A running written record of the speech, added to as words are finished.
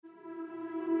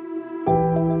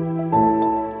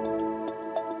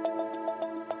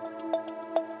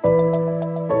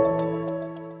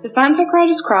Fanfic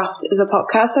Writer's Craft is a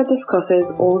podcast that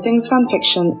discusses all things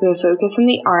fanfiction with a focus on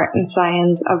the art and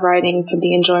science of writing for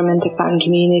the enjoyment of fan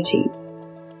communities.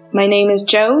 My name is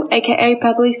Jo, aka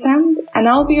Pebbly Sound, and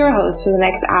I'll be your host for the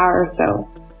next hour or so.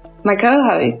 My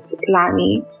co-host,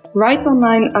 Lani, writes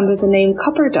online under the name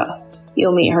Copper Dust.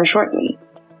 You'll meet her shortly.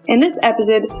 In this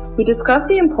episode, we discuss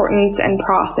the importance and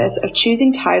process of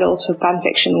choosing titles for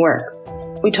fanfiction works.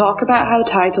 We talk about how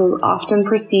titles often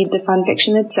precede the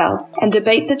fanfiction itself and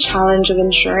debate the challenge of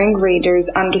ensuring readers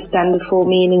understand the full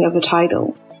meaning of a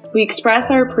title. We express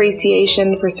our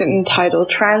appreciation for certain title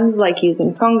trends like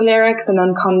using song lyrics and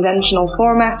unconventional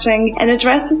formatting, and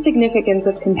address the significance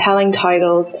of compelling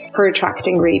titles for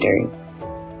attracting readers.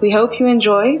 We hope you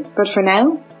enjoy, but for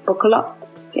now, buckle up,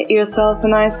 get yourself a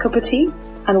nice cup of tea,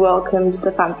 and welcome to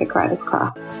the Fanfic Writer's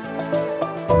Craft.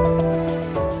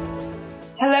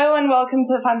 Hello and welcome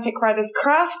to the Fanfic Writer's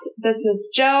Craft. This is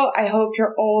Jo. I hope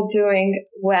you're all doing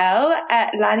well.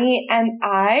 Lani and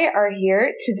I are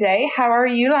here today. How are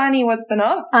you, Lani? What's been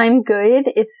up? I'm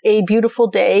good. It's a beautiful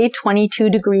day, 22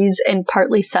 degrees and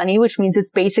partly sunny, which means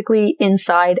it's basically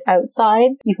inside,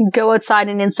 outside. You can go outside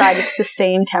and inside. It's the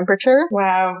same temperature.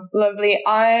 Wow, lovely.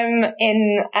 I'm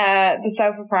in the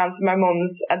south of France with my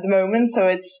mum's at the moment, so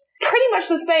it's pretty much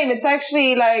the same. It's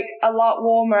actually like a lot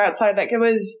warmer outside. Like it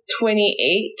was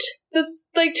 28 just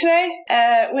like today,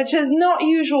 which is not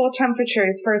usual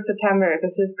temperatures for September.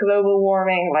 This is global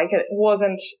warming. Like it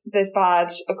wasn't this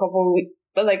bad a couple of weeks,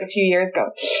 but like a few years ago.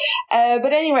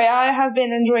 But anyway, I have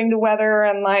been enjoying the weather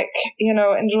and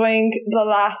enjoying the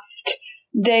last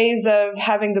days of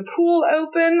having the pool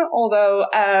open, although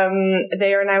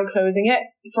they are now closing it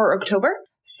for October.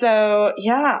 So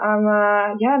yeah,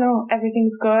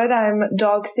 everything's good. I'm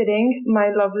dog sitting my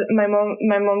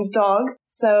mom's dog.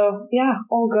 So yeah,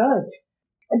 all good.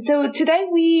 So today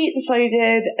we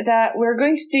decided that we're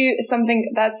going to do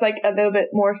something that's like a little bit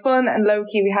more fun and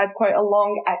low-key. We had quite a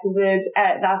long episode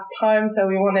last time, so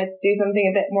we wanted to do something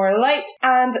a bit more light.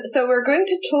 And so we're going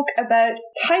to talk about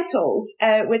titles,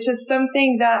 which is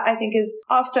something that I think is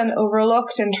often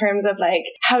overlooked in terms of like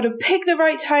how to pick the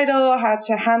right title, how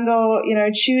to handle,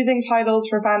 choosing titles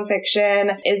for fan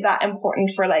fiction. Is that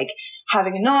important for like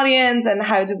having an audience, and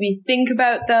how do we think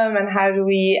about them, and how do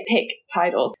we pick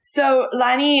titles? So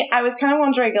Lani, I was kind of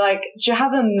wondering, like, do you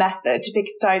have a method to pick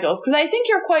titles? Because I think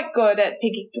you're quite good at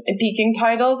picking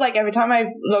titles. Like every time I've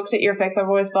looked at your fics, I've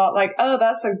always thought like, oh,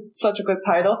 that's such a good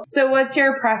title. So what's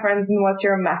your preference and what's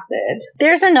your method?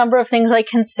 There's a number of things I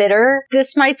consider.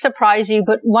 This might surprise you,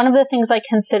 but one of the things I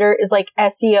consider is like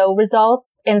SEO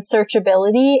results and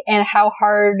searchability, and how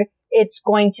hard it's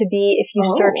going to be if you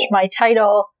search my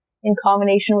title in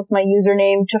combination with my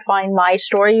username to find my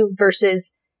story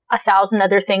versus 1,000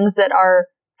 other things that are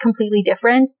completely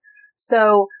different.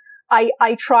 So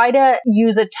I try to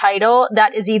use a title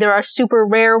that is either a super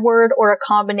rare word or a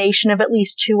combination of at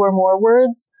least 2 or more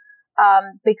words.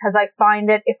 Because I find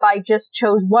that if I just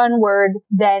chose one word,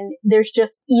 then there's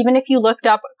just, even if you looked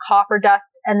up Copper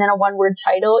Dust and then a one-word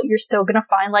title, you're still going to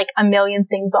find like a million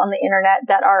things on the internet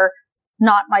that are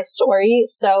not my story.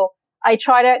 So I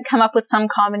try to come up with some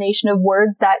combination of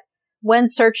words that, when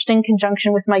searched in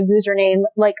conjunction with my username,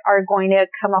 like are going to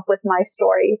come up with my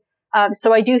story.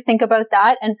 So I do think about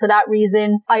that. And for that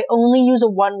reason, I only use a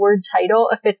one-word title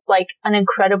if it's like an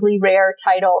incredibly rare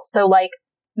title. So like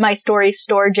my story,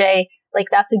 Storge, like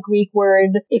that's a Greek word.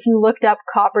 If you looked up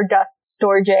Copper Dust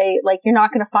Storge, like you're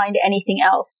not going to find anything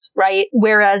else, right?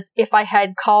 Whereas if I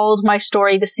had called my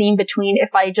story The Seam Between,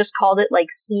 if I just called it like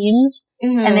Seams,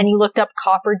 and then you looked up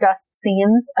Copper Dust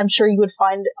Seams, I'm sure you would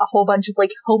find a whole bunch of like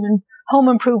home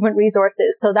improvement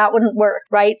resources. So that wouldn't work,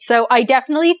 right? So I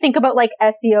definitely think about like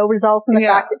SEO results and the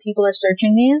fact that people are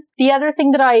searching these. The other thing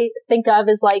that I think of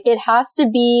is like, it has to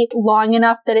be long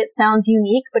enough that it sounds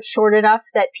unique, but short enough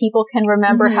that people can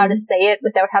remember how to say it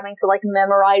without having to like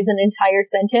memorize an entire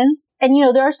sentence. And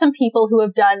there are some people who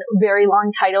have done very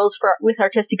long titles with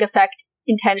artistic effect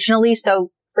intentionally.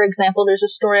 So for example, there's a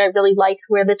story I really liked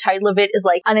where the title of it is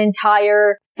like an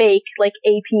entire fake like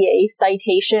APA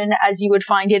citation as you would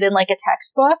find it in like a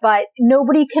textbook, but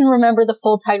nobody can remember the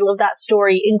full title of that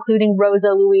story, including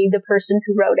Rosa Louis, the person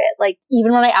who wrote it. Like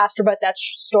even when I asked her about that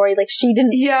story, like she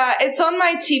didn't. Yeah, it's on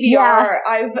my TBR.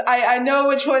 I know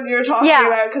which one you're talking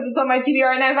about because it's on my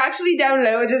TBR, and I've actually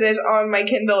downloaded it on my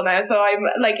Kindle now, so I'm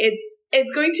like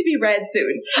it's going to be read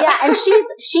soon. Yeah, and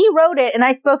she wrote it, and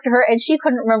I spoke to her, and she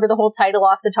couldn't remember the whole title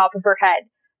off the top of her head.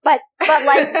 But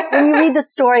like when you read the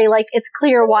story, like it's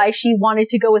clear why she wanted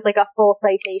to go with like a full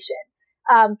citation.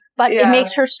 But it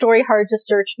makes her story hard to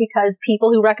search because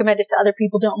people who recommend it to other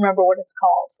people don't remember what it's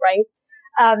called, right?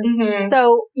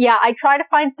 So yeah, I try to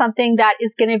find something that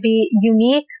is going to be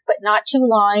unique, but not too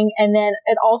long. And then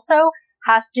it also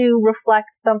has to reflect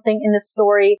something in the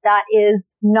story that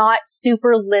is not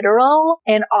super literal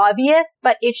and obvious,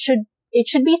 but it should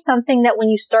be something that when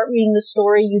you start reading the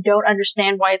story, you don't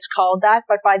understand why it's called that,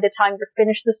 but by the time you're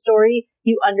finished the story,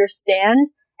 you understand.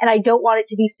 And I don't want it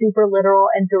to be super literal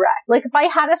and direct. Like if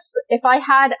I had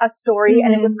a story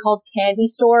and it was called Candy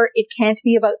Store, it can't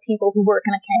be about people who work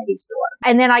in a candy store.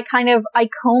 And then I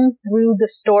comb through the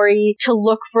story to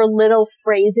look for little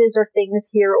phrases or things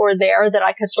here or there that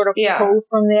I could sort of pull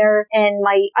from there. And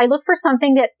I look for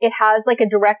something that it has like a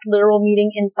direct literal meaning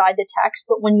inside the text,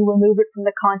 but when you remove it from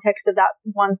the context of that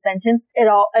one sentence, it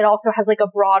also has like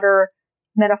a broader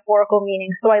metaphorical meaning.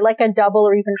 So I like a double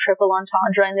or even triple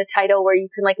entendre in the title where you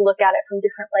can like look at it from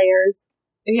different layers.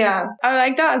 Yeah, I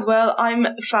like that as well. I'm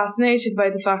fascinated by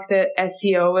the fact that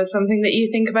SEO is something that you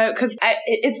think about, because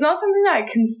it's not something that I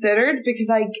considered, because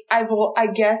I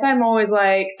guess I'm always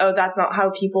like, oh, that's not how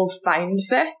people find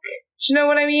fic. Do you know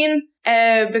what I mean?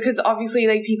 Because obviously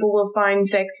like people will find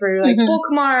fic through like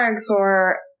bookmarks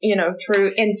or, you know,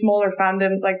 through in smaller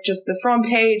fandoms, like just the front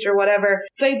page or whatever.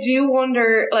 So I do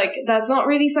wonder, like, that's not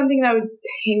really something that I would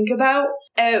think about.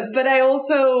 But I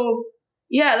also,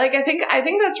 yeah, like, I think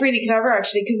that's really clever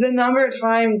actually, because the number of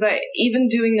times that even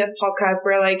doing this podcast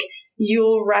where like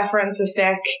you'll reference a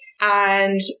fic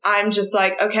and I'm just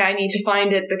like, okay, I need to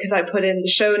find it because I put in the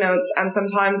show notes. And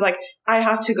sometimes like I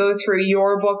have to go through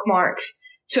your bookmarks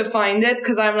to find it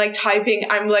because I'm like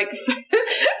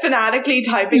fanatically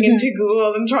typing into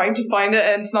Google and trying to find it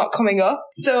and it's not coming up.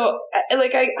 So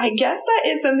like, I guess that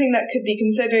is something that could be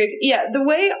considered. Yeah. The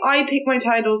way I pick my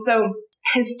titles. So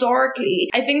historically,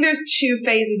 I think there's two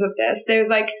phases of this. There's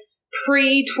like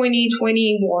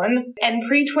pre-2021 and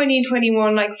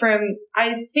pre-2021, like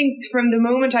I think from the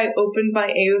moment I opened my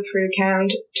AO3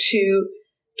 account to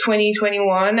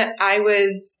 2021, I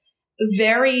was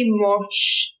very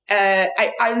much,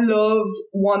 I loved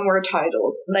one-word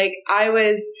titles. Like I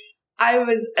was,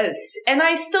 and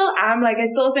I still am, like I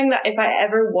still think that if I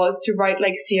ever was to write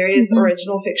like serious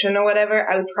original fiction or whatever,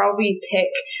 I would probably pick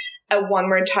a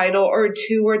one-word title or a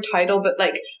two-word title, but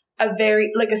like a very,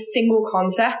 like a single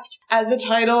concept as a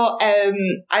title.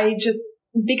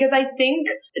 Because I think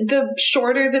the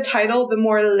shorter the title, the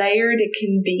more layered it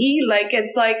can be. Like,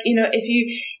 it's like, you know,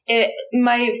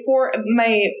 my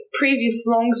previous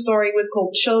long story was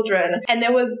called Children, and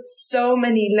there was so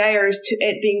many layers to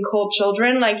it being called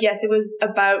Children. Like, yes, it was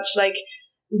about like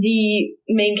the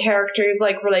main character's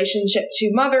like relationship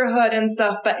to motherhood and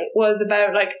stuff, but it was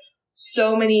about like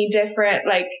so many different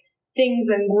like things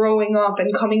and growing up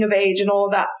and coming of age and all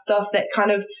that stuff that kind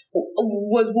of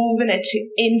was woven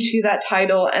into that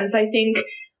title. And so I think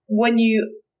what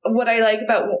I liked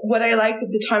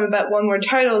at the time about one-word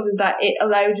titles is that it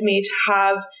allowed me to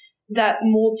have that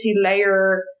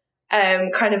multi-layer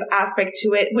kind of aspect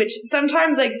to it, which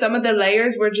sometimes like some of the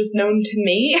layers were just known to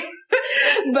me.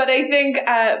 But I think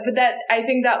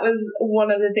that was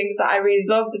one of the things that I really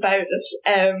loved about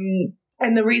it.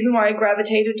 And the reason why I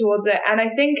gravitated towards it. And I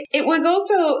think it was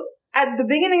also, at the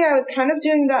beginning, I was kind of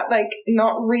doing that, like,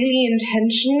 not really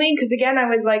intentionally. Because again, I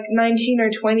was like 19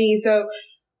 or 20. So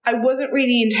I wasn't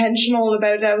really intentional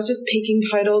about it. I was just picking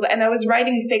titles. And I was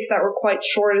writing fics that were quite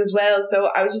short as well. So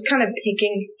I was just kind of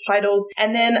picking titles.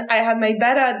 And then I had my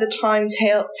beta at the time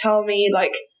tell me,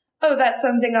 like, oh, that's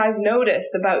something I've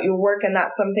noticed about your work, and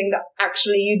that's something that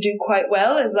actually you do quite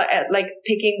well, is like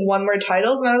picking one-word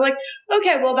titles. And I was like,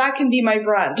 okay, well, that can be my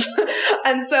brand.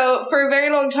 And so for a very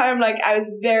long time, like I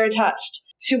was very attached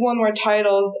to one-word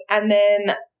titles. And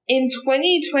then in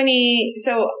 2020,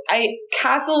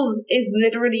 Castles is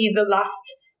literally the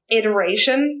last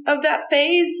iteration of that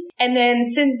phase. And then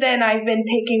since then, I've been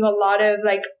picking a lot of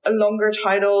like longer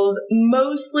titles,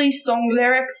 mostly song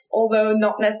lyrics, although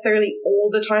not necessarily all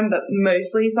the time, but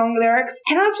mostly song lyrics.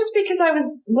 And that's just because I was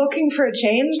looking for a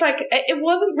change. Like it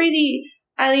wasn't really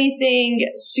anything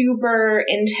super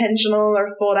intentional or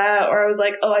thought out, or I was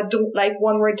like, oh, I don't like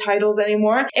one-word titles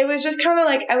anymore. It was just kind of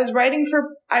like I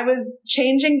was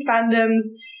changing fandoms.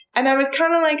 And I was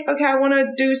kind of like, okay, I want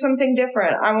to do something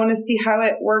different. I want to see how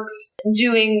it works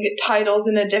doing titles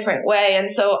in a different way. And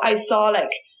so I saw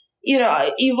like, you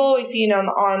know, you've always seen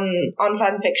on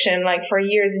fan fiction, like for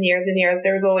years and years and years,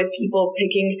 there's always people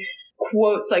picking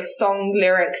quotes like song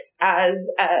lyrics as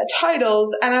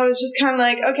titles. And I was just kind of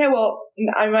like, okay, well,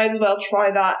 I might as well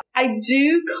try that. I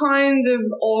do kind of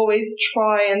always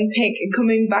try and pick,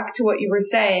 coming back to what you were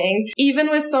saying,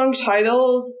 even with song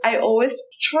titles, I always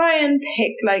try and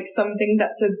pick like something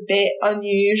that's a bit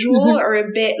unusual or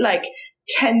a bit like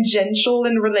tangential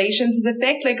in relation to the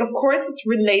fic. Like, of course it's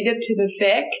related to the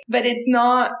fic, but it's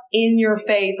not in your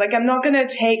face. Like, I'm not going to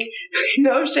take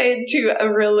no shade to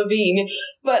Avril Lavigne,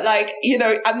 but like, you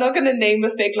know, I'm not going to name a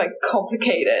fic like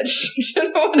Complicated. Do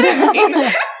you know what I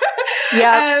mean?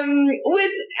 Yeah.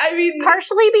 Which, I mean,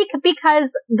 partially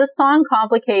because the song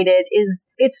Complicated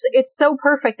it's so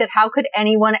perfect that how could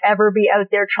anyone ever be out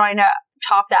there trying to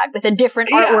top that with a different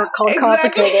artwork called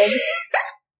Complicated?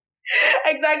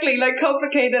 Exactly. Like,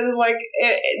 Complicated is like,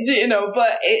 you know,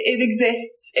 but it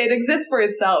exists. It exists for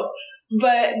itself.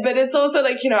 But it's also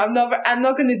like, you know, I'm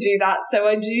not going to do that. So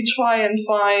I do try and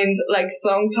find like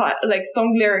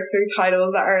song lyrics or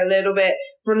titles that are a little bit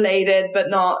related, but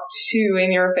not too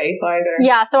in your face either.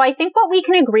 Yeah. So I think what we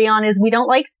can agree on is we don't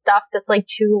like stuff that's like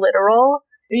too literal.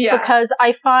 Yeah. Because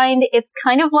I find it's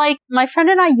kind of like, my friend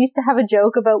and I used to have a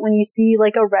joke about when you see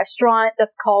like a restaurant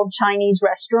that's called Chinese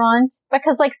restaurant,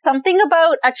 because like something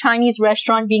about a Chinese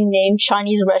restaurant being named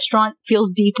Chinese restaurant feels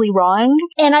deeply wrong.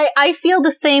 And I feel the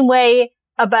same way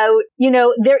about, you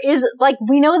know, there is like,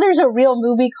 we know there's a real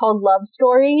movie called Love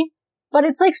Story, but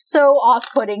it's like so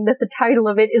off-putting that the title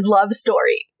of it is Love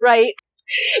Story, right?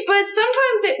 But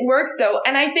sometimes it works though.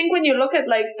 And I think when you look at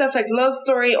like stuff like Love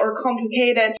Story or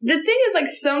Complicated, the thing is like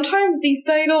sometimes these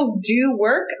titles do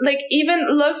work. Like even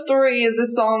Love Story is a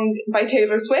song by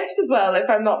Taylor Swift as well, if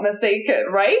I'm not mistaken,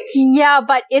 right? Yeah,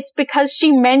 but it's because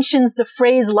she mentions the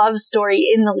phrase love story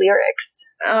in the lyrics.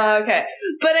 Okay.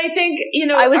 But I think, you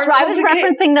know, I was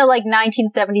referencing the like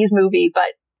 1970s movie,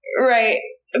 but right.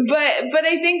 But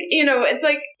I think, you know, it's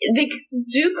like they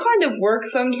do kind of work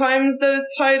sometimes, those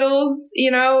titles, you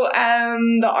know,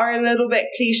 that are a little bit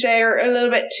cliche or a little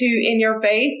bit too in your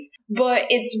face. But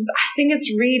I think it's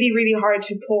really, really hard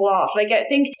to pull off. Like, I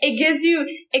think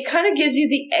it kind of gives you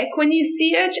the ick when you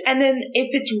see it. And then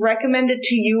if it's recommended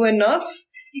to you enough,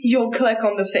 you'll click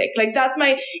on the fic. Like,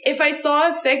 if I saw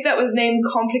a fic that was named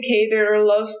Complicated or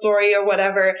Love Story or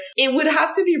whatever, it would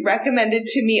have to be recommended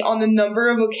to me on a number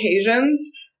of occasions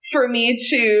for me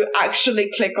to actually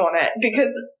click on it,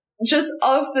 because just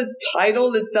of the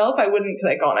title itself, I wouldn't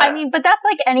click on it. I mean, but that's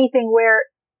like anything where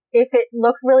if it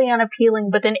looked really unappealing,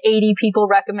 but then 80 people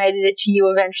recommended it to you,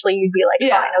 eventually you'd be like,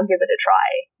 fine, I'll give it a try,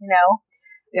 you know?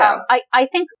 Yeah. I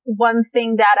think one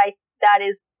thing that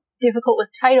is difficult with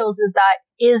titles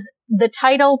is the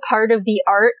title part of the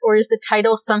art, or is the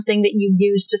title something that you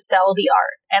use to sell the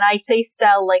art? And I say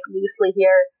sell like loosely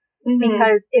here,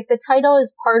 because if the title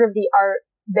is part of the art,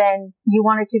 then you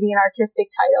want it to be an artistic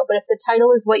title. But if the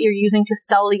title is what you're using to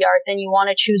sell the art, then you want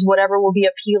to choose whatever will be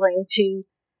appealing to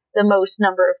the most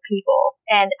number of people.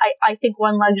 And I think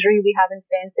one luxury we have in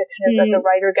fan fiction is that the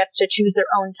writer gets to choose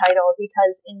their own title,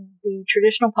 because in the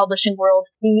traditional publishing world,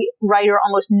 the writer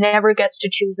almost never gets to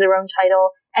choose their own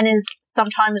title and is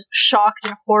sometimes shocked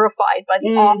and horrified by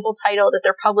the awful title that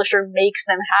their publisher makes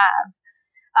them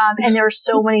have. And there are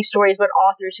so many stories about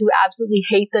authors who absolutely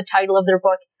hate the title of their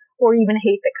book or even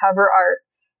hate the cover art.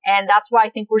 And that's why I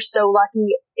think we're so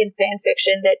lucky in fan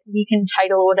fiction that we can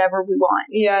title whatever we want.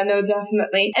 Yeah, no,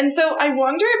 definitely. And so I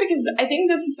wonder, because I think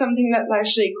this is something that's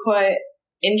actually quite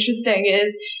interesting,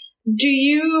 is do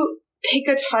you pick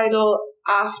a title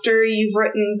after you've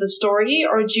written the story,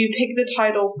 or do you pick the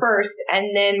title first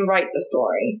and then write the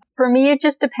story? For me, it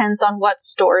just depends on what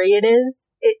story it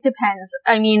is. It depends.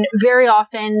 I mean, very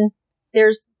often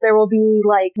there will be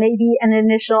like maybe an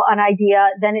idea,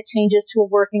 then it changes to a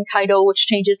working title, which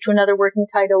changes to another working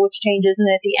title, which changes, and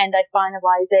then at the end I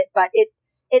finalize it. But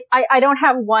I don't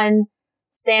have one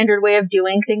standard way of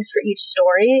doing things for each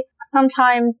story.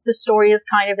 Sometimes the story is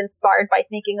kind of inspired by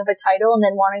thinking of a title and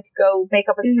then wanting to go make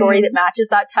up a story that matches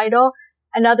that title.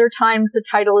 And other times the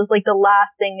title is like the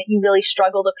last thing that you really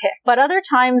struggle to pick. But other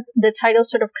times the title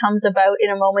sort of comes about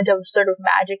in a moment of sort of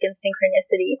magic and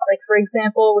synchronicity. Like, for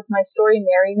example, with my story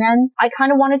Merry Men, I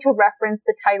kind of wanted to reference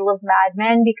the title of Mad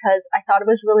Men because I thought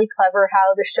it was really clever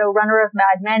how the showrunner of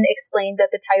Mad Men explained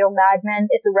that the title Mad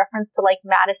Men, it's a reference to like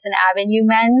Madison Avenue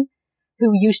men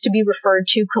who used to be referred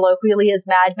to colloquially as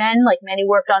madmen, like men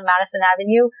who worked on Madison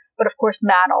Avenue. But of course,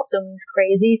 mad also means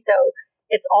crazy. So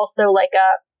it's also like a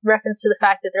reference to the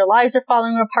fact that their lives are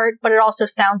falling apart, but it also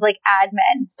sounds like ad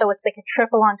men. So it's like a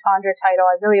triple entendre title.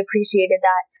 I really appreciated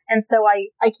that. And so I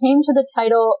came to the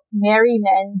title Merry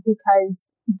Men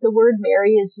because the word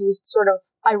merry is used sort of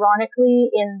ironically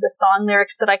in the song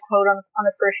lyrics that I quote on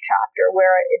the first chapter,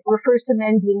 where it refers to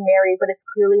men being merry, but it's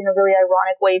clearly in a really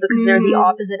ironic way because they're the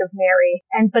opposite of merry.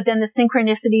 But then the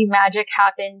synchronicity magic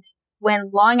happened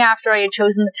when, long after I had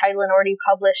chosen the title and already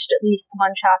published at least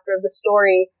one chapter of the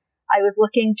story, I was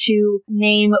looking to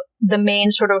name the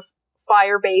main sort of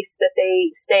fire base that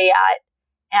they stay at.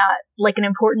 at like an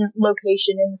important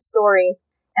location in the story.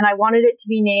 And I wanted it to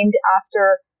be named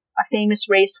after a famous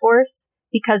racehorse,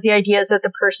 because the idea is that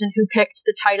the person who picked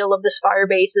the title of this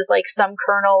firebase is like some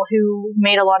colonel who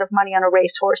made a lot of money on a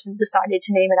racehorse and decided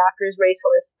to name it after his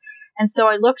racehorse. And so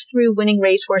I looked through winning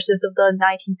racehorses of the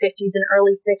 1950s and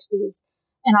early 60s,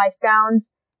 and I found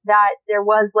that there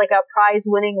was like a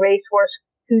prize-winning racehorse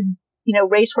whose,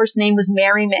 racehorse name was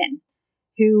Merriman,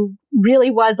 who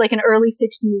really was like an early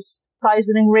 60s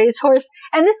prize-winning racehorse.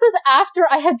 And this was after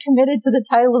I had committed to the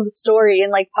title of the story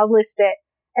and like published it.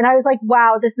 And I was like,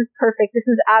 wow, this is perfect. This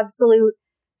is absolute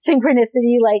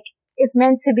synchronicity. Like, it's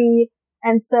meant to be.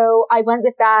 And so I went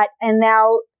with that. And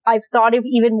now I've thought of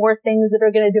even more things that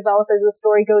are going to develop as the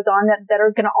story goes on that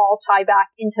are going to all tie back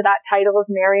into that title of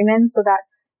Merriman, so that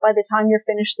by the time you're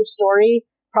finished the story,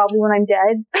 probably when I'm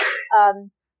dead,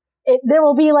 there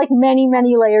will be like many,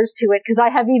 many layers to it, because I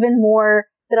have even more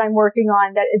that I'm working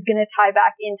on that is going to tie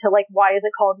back into like, why is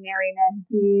it called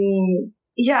Merriman?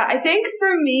 Yeah, I think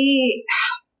for me,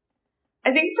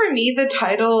 the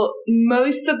title,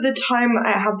 most of the time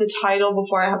I have the title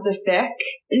before I have the fic.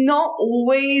 Not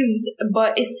always,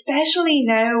 but especially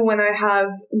now when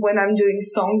I'm doing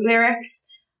song lyrics,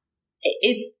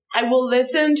 I will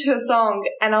listen to a song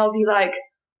and I'll be like,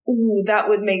 ooh, that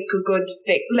would make a good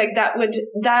fic. Like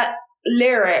that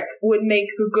lyric would make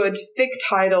a good fic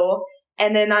title.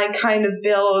 And then I kind of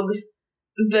build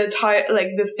the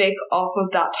fic off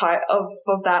of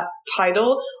that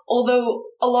title. Although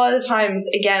a lot of the times,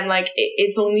 again, like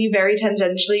it's only very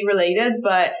tangentially related,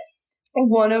 but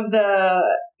one of the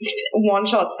one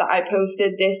shots that I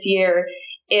posted this year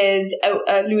is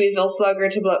a Louisville Slugger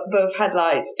to both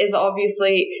headlights, is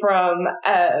obviously from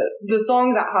the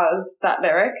song that has that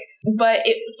lyric, but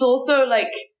it's also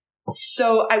like,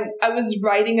 so I was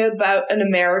writing about an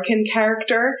American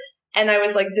character, and I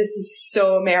was like, this is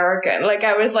so American. Like,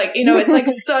 I was like, it's like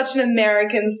such an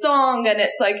American song, and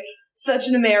it's like such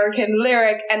an American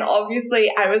lyric. And obviously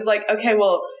I was like, okay,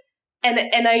 well, and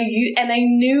I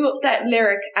knew that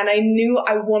lyric, and I knew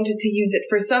I wanted to use it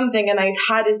for something, and I'd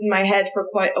had it in my head for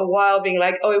quite a while, being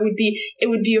like, oh, it would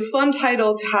be a fun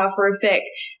title to have for a fic.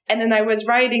 And then I was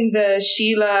writing the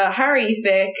Sheila Harry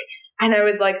fic, and I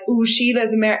was like, ooh,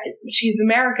 Sheila's she's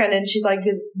American, and she's like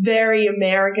this very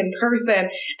American person.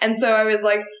 And so I was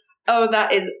like, oh,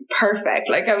 that is perfect.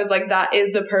 Like, I was like, that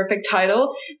is the perfect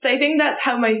title. So I think that's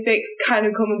how my fics kind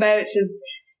of come about, is,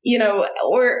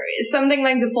 or something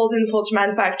like the Fulton Fulch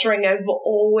Manufacturing. I've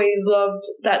always loved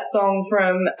that song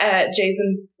from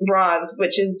Jason Mraz,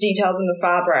 which is Details in the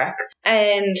Fabric.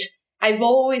 And I've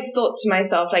always thought to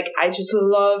myself, like, I just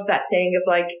love that thing of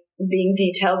like being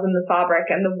details in the fabric,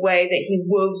 and the way that he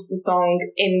woves the song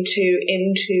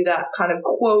into that kind of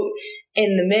quote I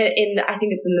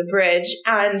think it's in the bridge.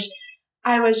 And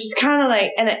I was just kind of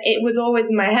like, and it was always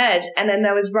in my head. And then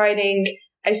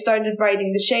I started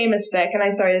writing the Seamus fic, and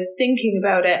I started thinking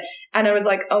about it, and I was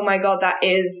like, oh my God, that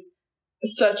is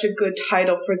such a good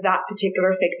title for that particular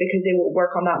fic, because it will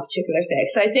work on that particular fic.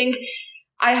 So I think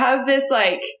I have this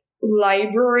like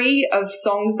library of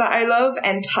songs that I love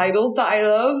and titles that I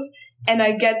love, and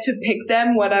I get to pick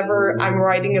them whenever I'm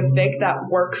writing a fic that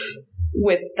works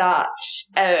with that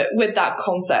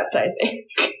concept, I think.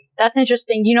 That's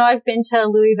interesting. I've been to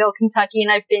Louisville, Kentucky,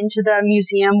 and I've been to the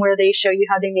museum where they show you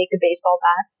how they make the baseball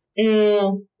bats.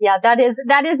 Yeah, that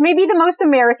is maybe the most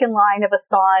American line of a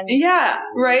song. Yeah,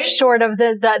 right? Short of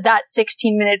that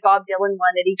 16-minute Bob Dylan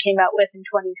one that he came out with in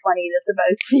 2020 that's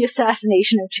about the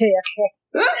assassination of JFK.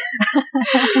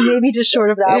 Maybe just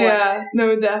short of that one. Yeah,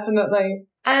 no, definitely.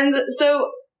 And so,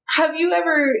 have you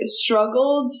ever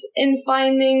struggled in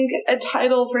finding a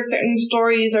title for certain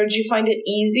stories, or do you find it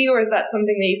easy, or is that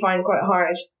something that you find quite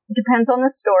hard? It depends on the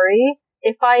story.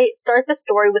 If I start the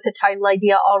story with a title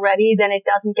idea already, then it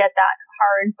doesn't get that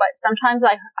hard. But sometimes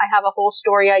I have a whole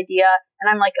story idea, and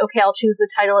I'm like, okay, I'll choose the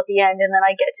title at the end, and then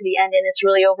I get to the end, and it's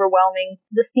really overwhelming.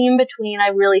 The scene between, I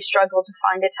really struggled to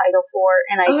find a title for.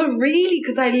 Oh, really?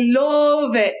 Because I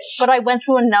love it. But I went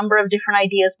through a number of different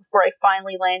ideas before I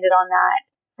finally landed on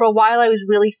that. For a while, I was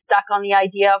really stuck on the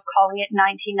idea of calling it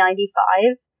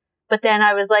 1995. But then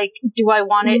I was like, do I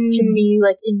want it to be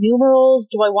like in numerals?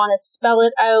 Do I want to spell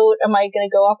it out? Am I going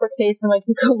to go uppercase? Am I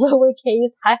going to go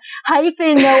lowercase?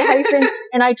 Hyphen, no hyphen.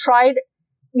 And I tried,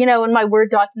 in my Word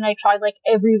document, I tried like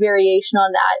every variation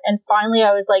on that. And finally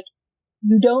I was like,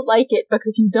 you don't like it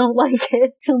because you don't like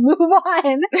it. So move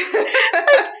on.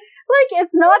 like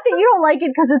it's not that you don't like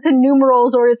it because it's in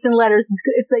numerals or it's in letters.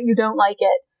 It's that you don't like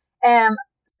it.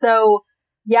 So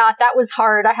yeah, that was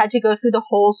hard. I had to go through the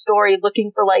whole story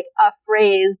looking for like a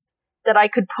phrase that I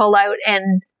could pull out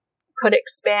and could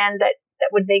expand that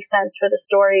that would make sense for the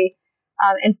story.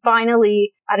 And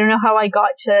finally, I don't know how I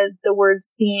got to the word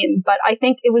seam, but I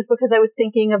think it was because I was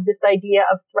thinking of this idea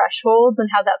of thresholds and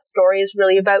how that story is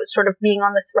really about sort of being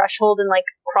on the threshold and like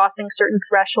crossing certain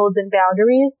thresholds and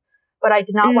boundaries. But I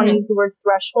did not want to use the word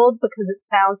threshold because it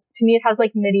sounds, to me, it has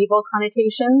like medieval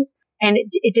connotations, and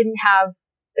it didn't have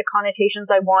the connotations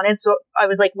I wanted. So I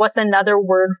was like, what's another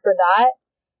word for that?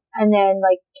 And then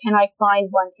like, can I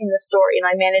find one in the story? And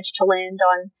I managed to land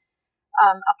on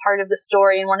a part of the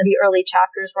story in one of the early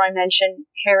chapters where I mentioned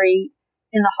Harry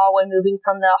in the hallway, moving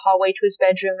from the hallway to his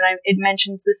bedroom. And it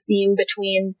mentions the seam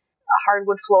between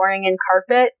hardwood flooring and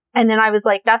carpet. And then I was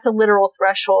like, that's a literal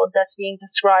threshold that's being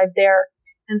described there.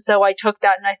 And so I took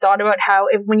that and I thought about how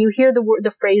when you hear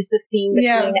the phrase, the seam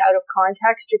between out of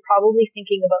context, you're probably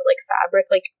thinking about like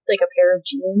fabric, like a pair of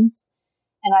jeans.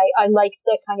 And I liked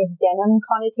the kind of denim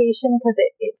connotation because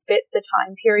it fit the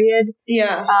time period.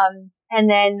 Yeah. And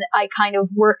then I kind of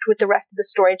worked with the rest of the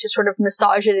story to sort of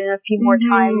massage it in a few more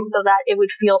times so that it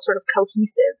would feel sort of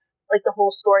cohesive. Like the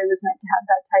whole story was meant to have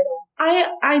that title.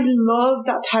 I love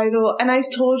that title. And I've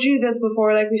told you this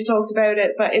before, like we've talked about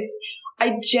it, but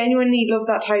I genuinely love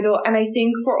that title. And I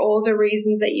think for all the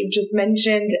reasons that you've just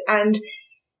mentioned, and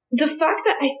the fact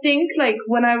that I think like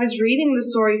when I was reading the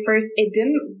story first, it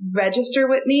didn't register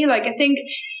with me. Like I think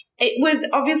it was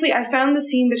obviously I found the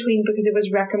scene between because it was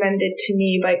recommended to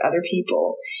me by other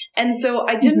people. And so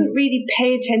I didn't really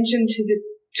pay attention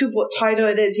to what title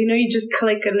it is. You know, you just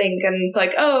click a link and it's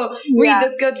like, oh, read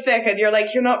this good fic. And you're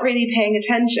like, you're not really paying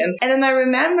attention. And then I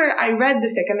remember I read the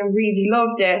fic and I really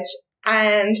loved it.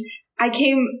 And I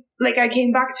came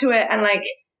back to it and like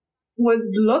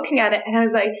was looking at it and I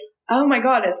was like, oh my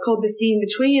God, it's called The Scene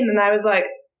Between. And I was like,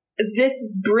 this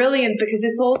is brilliant because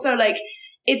it's also like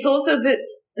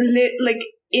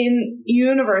in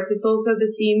universe, it's also the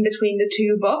scene between the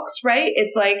two books, right?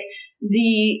 It's like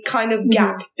the kind of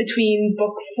gap between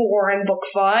book 4 and book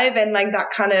 5 and like that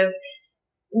kind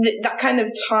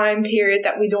of time period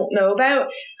that we don't know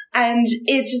about. And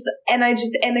it's just, and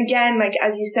again, like,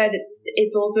 as you said,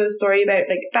 it's also a story about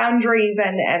like boundaries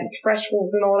and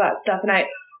thresholds and all that stuff. And I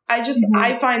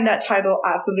find that title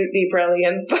absolutely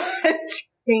brilliant, but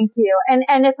thank you.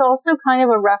 And it's also kind of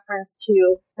a reference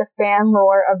to the fan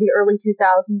lore of the early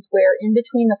 2000s where in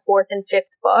between the 4th and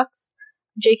 5th books,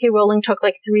 J.K. Rowling took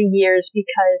like 3 years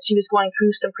because she was going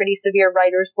through some pretty severe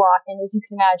writer's block. And as you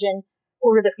can imagine,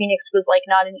 Order of the Phoenix was like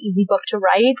not an easy book to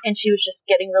write and she was just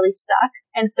getting really stuck.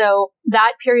 And so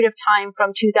that period of time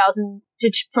from 2000 to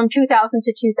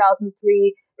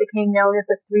 2003 became known as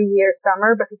the 3-year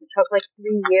summer because it took like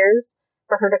 3 years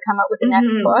for her to come up with the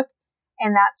next book.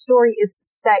 And that story is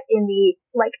set in the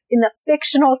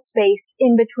fictional space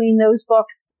in between those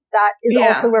books that is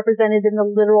also represented in the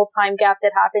literal time gap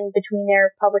that happened between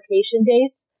their publication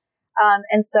dates.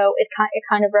 And so it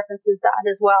kind of references that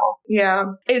as well.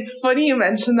 Yeah. It's funny you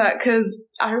mentioned that because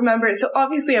I remember, so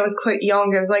obviously I was quite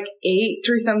young. I was like 8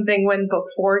 or something when book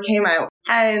 4 came out.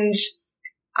 And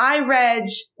I read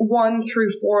 1 through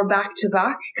 4 back to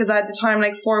back because at the time,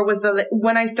 like 4 was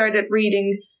when I started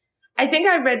reading. I think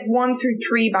I read 1 through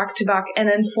 3 back to back and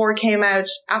then 4 came out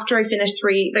after I finished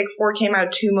 3, like 4 came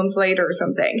out 2 months later or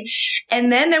something. And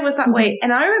then there was that wait.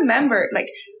 And I remember like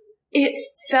it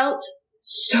felt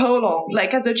so long.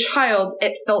 Like as a child,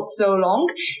 it felt so long.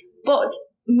 But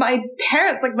my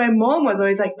parents, like my mom was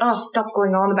always like, oh, stop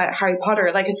going on about Harry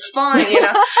Potter. Like it's fine, you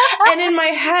know? And in my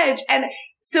head,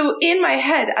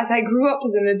 as I grew up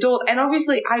as an adult, and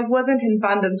obviously I wasn't in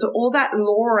fandom, so all that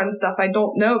lore and stuff I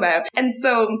don't know about. And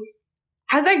so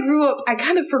as I grew up, I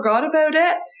kind of forgot about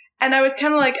it. And I was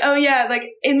kind of like, oh yeah,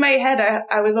 like in my head,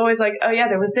 I was always like, oh yeah,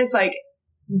 there was this like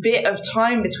bit of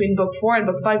time between book 4 and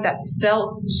book 5 that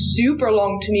felt super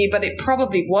long to me, but it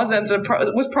probably wasn't.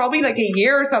 It was probably like a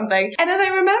year or something. And then I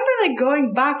remember like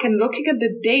going back and looking at the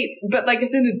dates, but like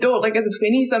as an adult, like as a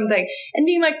 20-something, and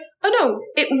being like, oh no,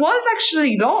 it was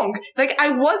actually long. Like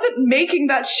I wasn't making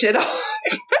that shit up.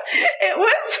 It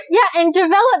was. Yeah, and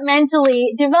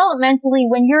developmentally,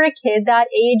 when you're a kid that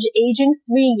age, aging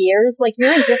 3 years, like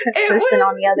you're a different person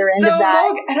on the other end of that.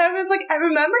 Long. And I was like, I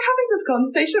remember having this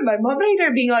conversation with my mom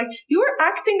later, being like, you were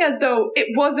acting as though it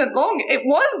wasn't long. It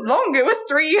was long. It was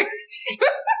 3 years.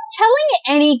 Telling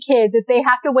any kid that they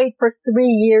have to wait for 3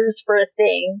 years for a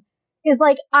thing is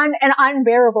like an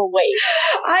unbearable wait.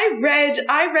 I read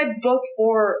book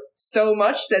 4 so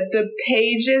much that the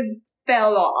pages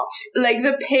fell off. Like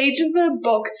the pages of the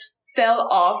book fell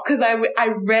off because I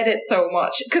read it so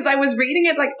much. Because I was reading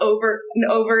it like over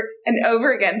and over and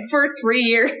over again for 3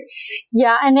 years.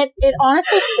 Yeah, and it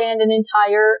honestly spanned an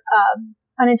entire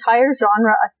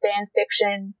genre of fan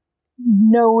fiction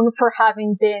known for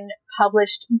having been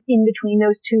published in between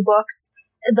those two books.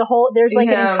 There's like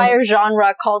an entire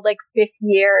genre called like fifth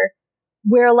year,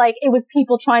 where like it was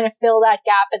people trying to fill that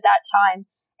gap at that time.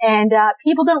 And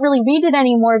people don't really read it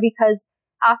anymore because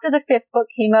after the fifth book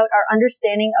came out, our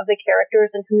understanding of the characters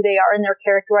and who they are and their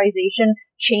characterization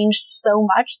changed so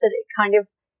much that it kind of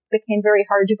became very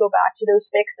hard to go back to those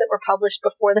fics that were published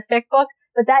before the fifth book.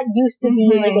 But that used to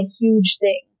be like a huge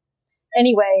thing.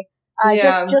 Anyway,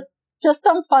 just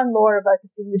some fun lore about the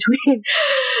scene between.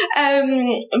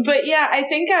 But yeah, I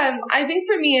think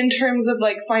for me, in terms of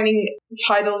like finding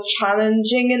titles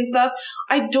challenging and stuff,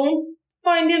 I don't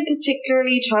find it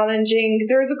particularly challenging.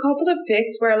 There's a couple of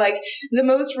fics where, like, the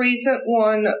most recent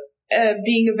one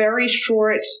being a very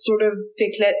short sort of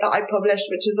ficlet that I published,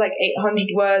 which is like 800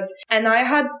 words, and I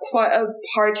had quite a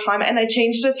hard time, and I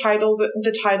changed the title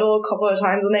a couple of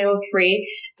times on AO3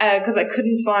 because I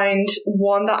couldn't find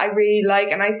one that I really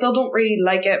like, and I still don't really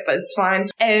like it, but it's fine.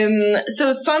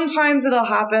 So sometimes it'll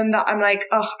happen that I'm like,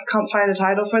 oh, I can't find a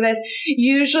title for this.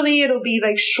 Usually it'll be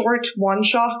like short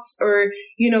one-shots or,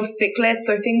 you know, ficlets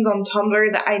or things on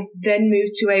Tumblr that I then move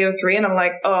to AO3, and I'm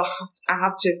like, oh, I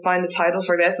have to find a title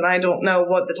for this, and I don't know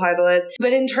what the title is.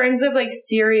 But in terms of like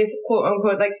serious, quote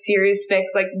unquote, like serious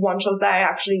fics, like one-shots that I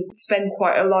actually spend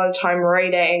quite a lot of time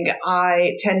writing,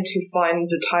 I tend to find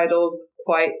the titles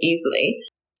quite easily.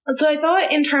 So I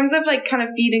thought, in terms of like kind of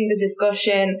feeding the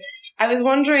discussion, I was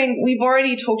wondering, we've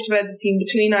already talked about the scene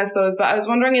between, I suppose, but I was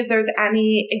wondering if there's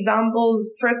any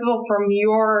examples, first of all, from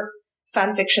your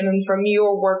fan fiction and from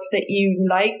your work that you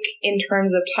like in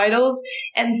terms of titles,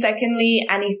 and secondly,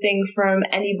 anything from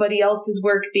anybody else's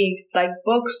work, being like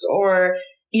books or,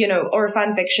 you know, or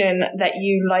fan fiction that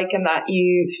you like and that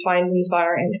you find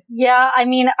inspiring. Yeah, I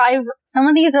mean, some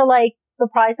of these are like,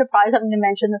 surprise, having to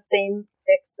mention the same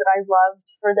fics that I've loved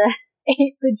for the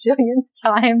 8 bajillionth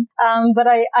time. But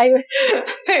I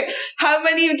how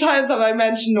many times have I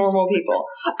mentioned normal people?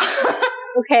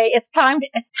 Okay, it's time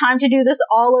to do this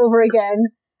all over again.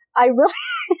 I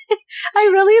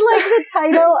really like the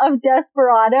title of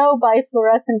Desperado by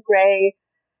Fluorescent Grey.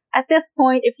 At this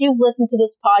point, if you've listened to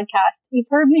this podcast, you've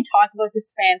heard me talk about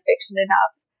this fan fiction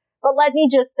enough. But let me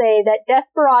just say that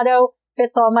Desperado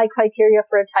fits all my criteria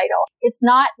for a title. It's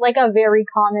not like a very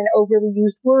common, overly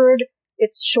used word.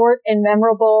 It's short and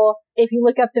memorable. If you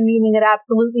look up the meaning, it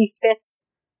absolutely fits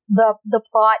the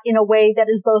plot in a way that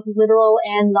is both literal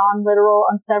and non-literal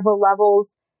on several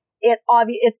levels.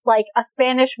 It's like a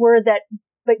Spanish word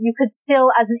but you could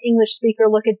still, as an English speaker,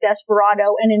 look at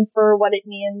Desperado and infer what it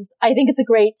means. I think it's a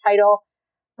great title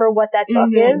for what that book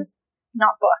is.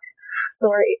 Not book.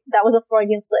 Sorry, that was a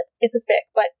Freudian slip. It's a fic,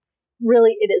 but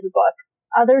really it is a book.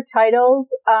 Other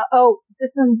titles,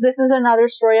 this is another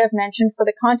story I've mentioned for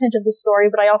the content of the story,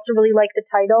 but I also really like the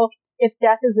title. If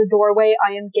Death is a Doorway,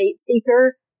 I Am Gate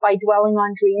Seeker by Dwelling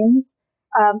on Dreams.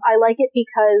 I like it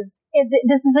because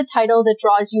this is a title that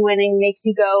draws you in and makes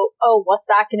you go, oh, what's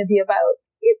that going to be about?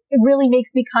 It really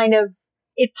makes me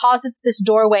it posits this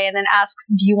doorway and then asks,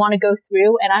 do you want to go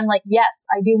through? And I'm like, yes,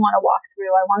 I do want to walk through.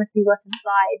 I want to see what's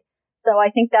inside. So I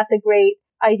think that's a great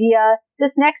idea.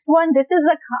 This next one, this is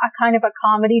a kind of a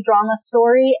comedy drama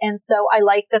story. And so I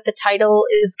like that the title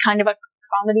is kind of a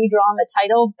comedy drama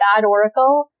title, Bad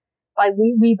Oracle by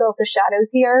We Built the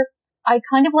Shadows Here. I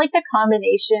kind of like the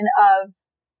combination of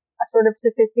a sort of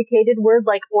sophisticated word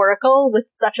like oracle with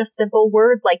such a simple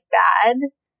word like bad.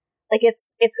 Like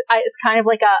it's kind of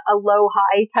like a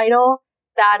low-high title,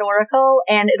 Bad Oracle,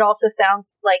 and it also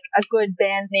sounds like a good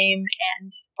band name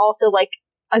and also like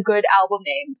a good album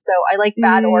name. So I like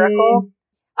Bad Oracle.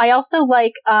 I also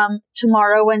like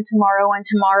Tomorrow and Tomorrow and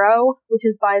Tomorrow, which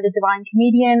is by the Divine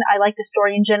Comedian. I like the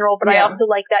story in general, but I also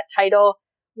like that title,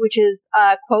 which is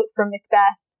a quote from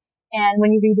Macbeth. And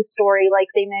when you read the story, like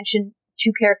they mention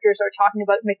two characters are talking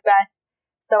about Macbeth.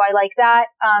 So I like that.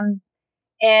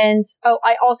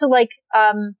 I also like,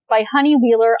 by Honey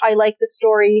Wheeler, I like the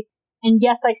story, And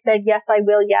Yes, I Said Yes, I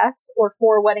Will, Yes, or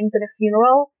 4 Weddings and a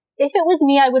Funeral. If it was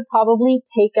me, I would probably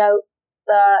take out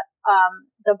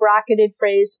the bracketed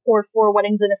phrase or 4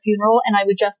 Weddings and a Funeral, and I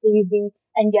would just leave the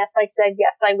And Yes, I Said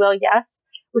Yes, I Will, Yes,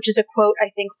 which is a quote, I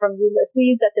think, from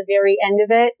Ulysses at the very end of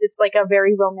it. It's like a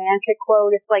very romantic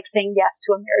quote. It's like saying yes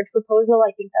to a marriage proposal.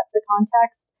 I think that's the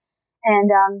context.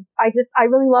 And I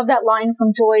really love that line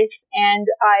from Joyce, and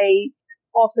I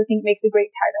also think it makes a great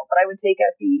title, but I would take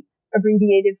out the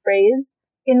abbreviated phrase.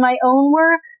 In my own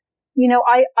work, you know,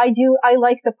 I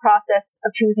like the process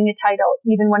of choosing a title,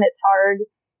 even when it's hard.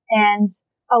 And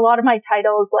a lot of my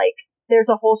titles, like, there's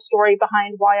a whole story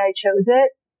behind why I chose it.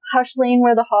 Hush Lane,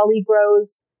 Where the Holly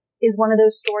Grows is one of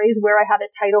those stories where I had a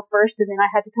title first and then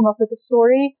I had to come up with a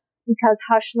story, because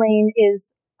Hush Lane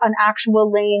is an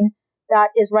actual lane that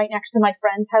is right next to my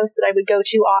friend's house that I would go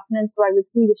to often. And so I would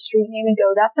see the street name and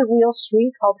go, that's a real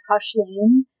street called Hush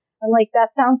Lane. I'm like,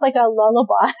 that sounds like a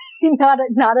lullaby, not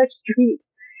a street.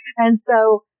 And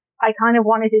so I kind of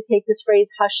wanted to take this phrase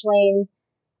Hush Lane,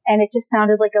 and it just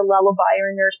sounded like a lullaby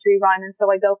or a nursery rhyme. And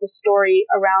so I built a story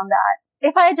around that.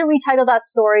 If I had to retitle that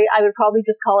story, I would probably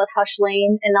just call it Hush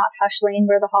Lane and not Hush Lane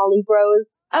where the holly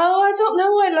grows. Oh, I don't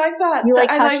know. I like that.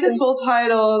 I like the full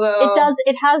title though. It does.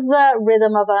 It has the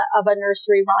rhythm of a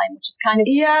nursery rhyme, which is kind of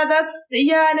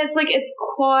and it's like it's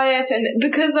quiet, and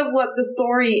because of what the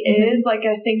story is, like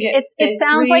I think it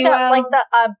sounds really like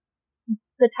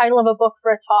the title of a book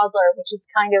for a toddler, which is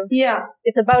kind of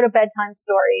it's about a bedtime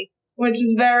story. Which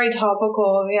is very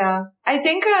topical, yeah. I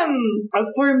think,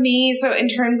 for me, so in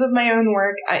terms of my own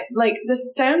work,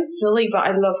 this sounds silly, but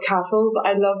I love castles.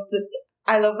 I love that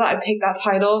I picked that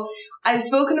title. I've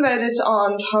spoken about it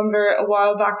on Tumblr a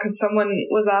while back because someone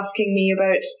was asking me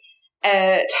about,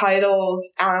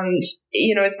 titles and,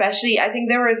 especially, I think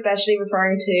they were especially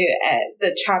referring to,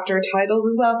 the chapter titles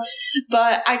as well.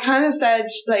 But I kind of said,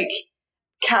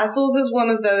 castles is one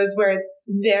of those where it's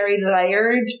very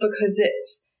layered because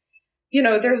it's,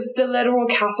 there's the literal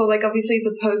castle, obviously it's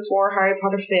a post-war Harry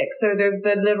Potter fic, so there's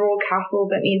the literal castle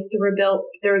that needs to rebuild.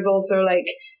 There's also,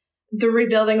 the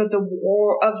rebuilding of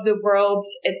the world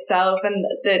itself, and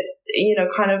the,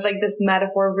 kind of this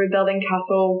metaphor of rebuilding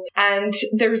castles. And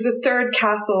there's a third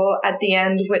castle at the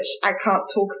end, which I can't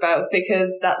talk about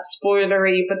because that's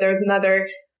spoilery, but there's another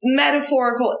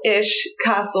metaphorical-ish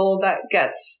castle that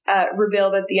gets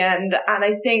rebuilt at the end. And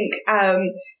I think,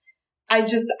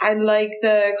 I like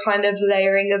the kind of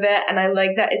layering of it, and I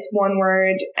like that it's one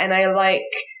word, and I like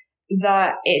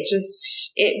that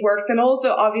it works. And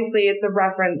also, obviously, it's a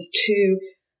reference to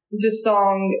the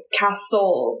song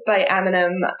Castle by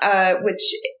Eminem, which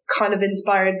kind of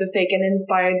inspired the fic and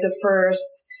inspired the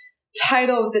first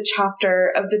title of the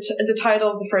chapter, of the title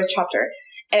of the first chapter.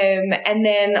 And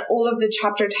then all of the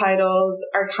chapter titles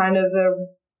are kind of a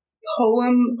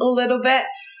poem a little bit.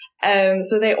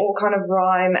 So they all kind of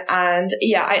rhyme, and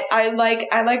I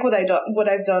like what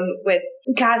I've done with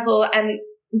Castle, and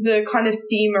the kind of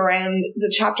theme around the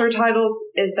chapter titles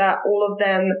is that all of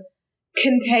them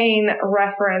contain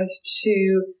reference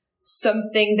to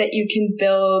something that you can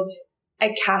build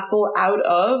a castle out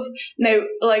of. Now,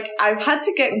 I've had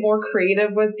to get more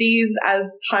creative with these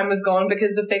as time has gone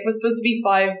because the fic was supposed to be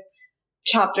 5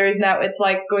 chapters. Now it's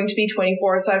going to be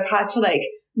 24, so I've had to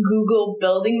Google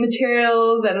building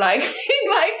materials and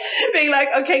being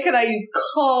okay, can I use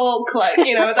caulk,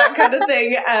 that kind of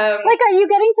thing. Are you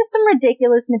getting to some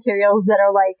ridiculous materials that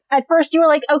are at first you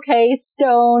were okay,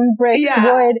 stone, bricks,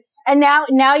 wood, and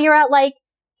now you're at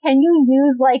can you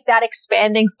use that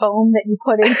expanding foam that you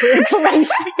put in for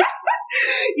insulation?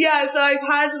 Yeah, so I've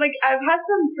had some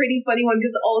pretty funny ones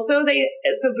because also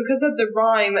because of the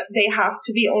rhyme, they have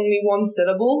to be only one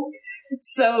syllable.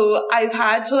 So I've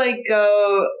had to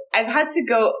go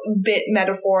a bit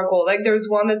metaphorical. There's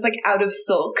one that's out of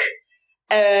silk,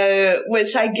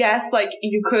 which I guess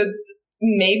you could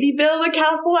maybe build a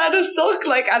castle out of silk.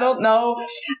 I don't know.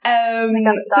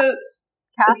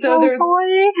 So there's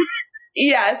toy.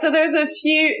 Yeah, so there's a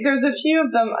few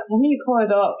of them. Let me pull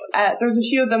it up. There's a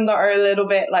few of them that are a little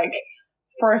bit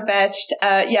far-fetched.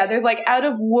 There's out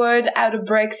of wood, out of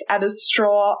bricks, out of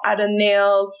straw, out of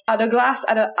nails, out of glass,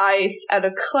 out of ice, out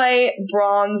of clay,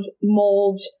 bronze,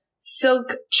 mold,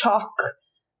 silk, chalk,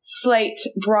 slate,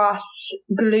 brass,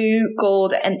 glue,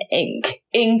 gold, and ink.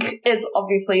 Ink is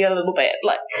obviously a little bit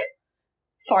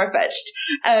far-fetched.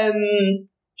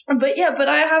 But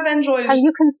I have enjoyed. Have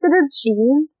you considered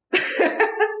cheese?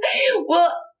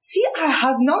 Well, see, I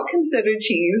have not considered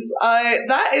cheese.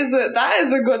 That is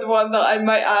a good one that I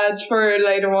might add for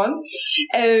later on.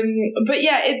 But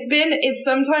yeah, it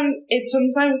sometimes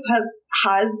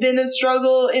has been a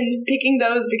struggle in picking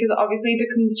those because obviously the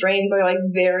constraints are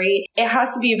it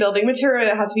has to be a building material,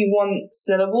 it has to be one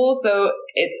syllable, so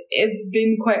it's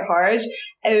been quite hard.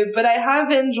 But I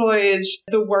have enjoyed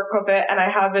the work of it, and I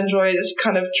have enjoyed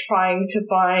kind of trying to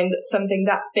find something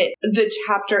that fit the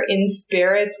chapter in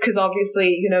spirit, because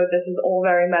obviously, this is all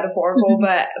very metaphorical,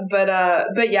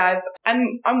 but yeah,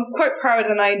 I'm quite proud,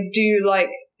 and I do like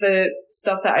the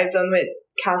stuff that I've done with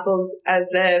castles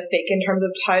as a fic in terms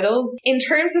of titles. In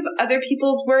terms of other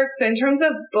people's work, so in terms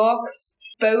of books,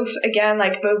 both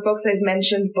books I've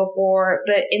mentioned before,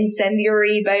 but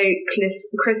Incendiary by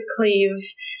Chris Cleave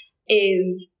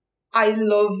I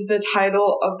love the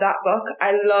title of that book.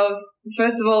 I love,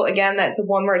 first of all, again, that it's a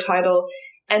one-word title,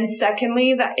 and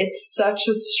secondly, that it's such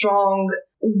a strong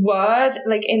word,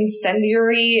 like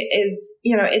incendiary, is,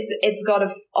 you know, it's got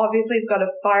obviously it's got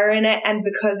a fire in it, and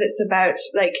because it's about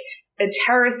like a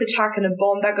terrorist attack and a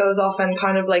bomb that goes off, and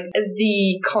kind of like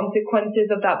the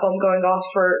consequences of that bomb going off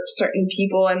for certain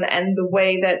people, and the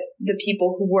way that the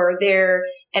people who were there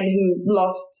and who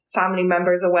lost family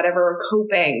members or whatever are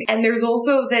coping. And there's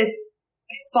also this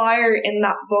fire in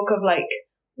that book of like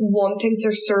wanting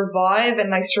to survive and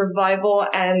like survival,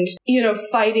 and, you know,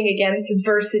 fighting against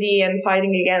adversity and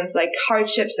fighting against like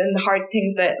hardships and the hard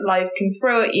things that life can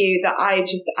throw at you. That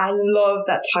I love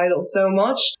that title so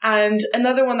much. And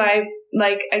another one that I've,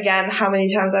 like, again, how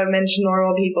many times I've mentioned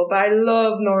Normal People, but I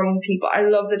love Normal People. I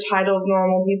love the title of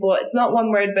Normal People. It's not one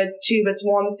word, but it's two, but it's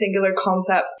one singular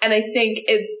concept. And I think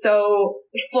it's so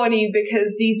funny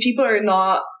because these people are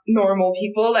not normal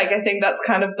people. Like, I think that's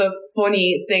kind of the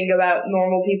funny thing about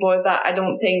Normal People, is that I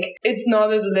don't think it's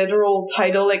not a literal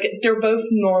title. Like, they're both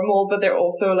normal, but they're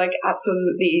also like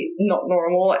absolutely not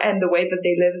normal, and the way that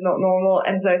they live is not normal.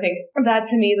 And so I think that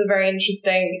to me is a very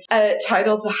interesting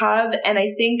title to have. And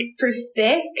I think for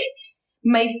fic,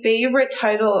 my favorite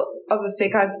title of a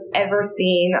fic I've ever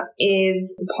seen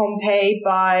is Pompeii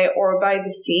by the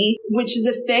Sea, which is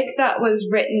a fic that was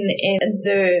written in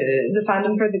the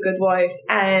fandom for The Good Wife.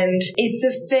 And it's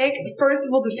a fic, first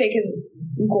of all, the fic is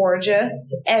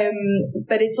gorgeous,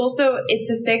 but it's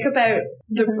a fic about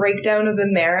the breakdown of a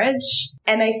marriage.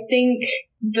 And I think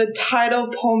the title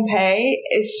Pompeii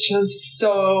is just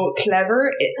so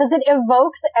clever. Because it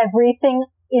evokes everything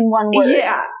in one word.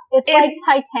 Yeah. It's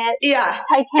like Titanic. Yeah.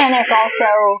 Titanic also.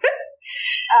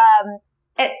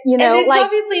 You know, and it's like,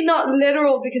 obviously not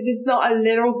literal because it's not a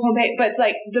literal Pompeii, but it's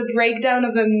like the breakdown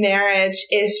of a marriage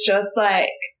is just like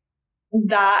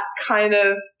that kind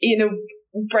of, you know,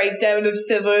 breakdown of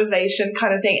civilization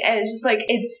kind of thing. And it's just like,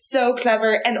 it's so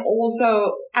clever. And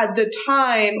also at the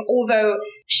time, although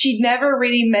she never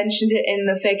really mentioned it in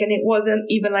the fic, and it wasn't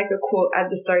even like a quote at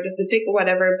the start of the fic or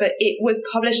whatever, but it was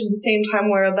published at the same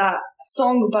time where that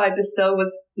song by Bastille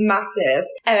was massive,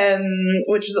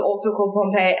 which was also called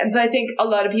Pompeii. And so I think a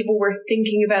lot of people were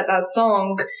thinking about that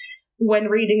song when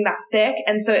reading that fic.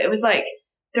 And so it was like,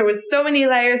 there was so many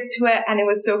layers to it, and it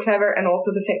was so clever, and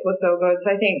also the fic was so good.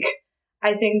 So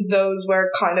I think those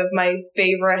were kind of my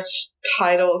favorite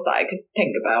titles that I could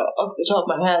think about off the top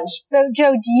of my head. So,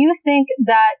 Joe, do you think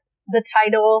that the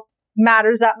title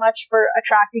matters that much for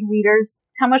attracting readers?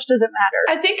 How much does it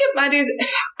matter? I think it matters.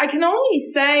 I can only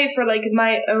say for like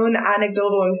my own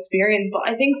anecdotal experience, but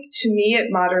I think to me it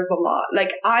matters a lot.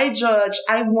 Like, I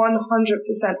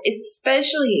 100%,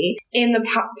 especially in the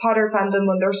Potter fandom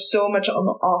when there's so much on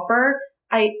offer,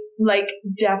 I like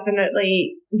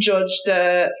definitely judge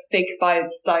the fic by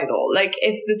its title. Like,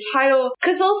 if the title,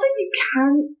 cause also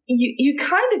you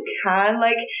kind of can,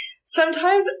 like,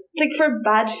 sometimes, like, for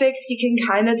bad fics, you can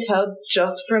kind of tell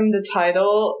just from the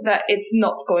title that it's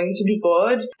not going to be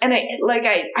good. And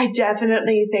I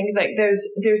definitely think like there's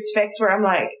fics where I'm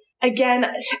like,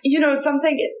 again, you know,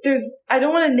 I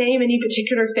don't want to name any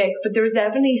particular fic, but there's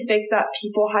definitely fics that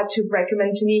people had to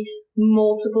recommend to me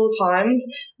multiple times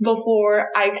before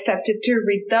I accepted to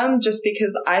read them, just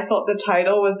because I thought the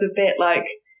title was a bit like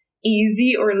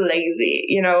easy or lazy,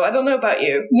 you know? I don't know about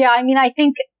you. Yeah, I mean, I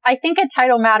think a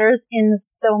title matters in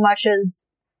so much as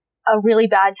a really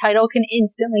bad title can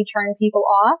instantly turn people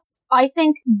off. I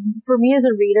think for me as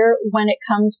a reader, when it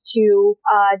comes to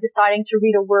deciding to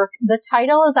read a work, the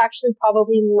title is actually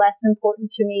probably less important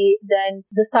to me than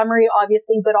the summary,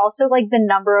 obviously, but also like the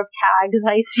number of tags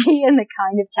I see and the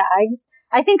kind of tags.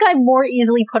 I think I'm more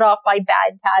easily put off by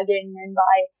bad tagging than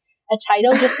by a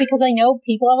title, just because I know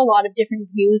people have a lot of different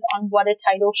views on what a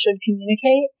title should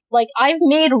communicate. Like, I've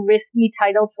made risky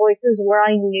title choices where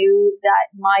I knew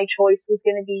that my choice was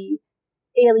going to be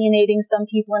alienating some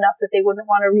people enough that they wouldn't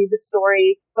want to read the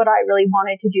story, but I really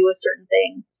wanted to do a certain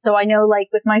thing. So I know,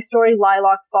 like, with my story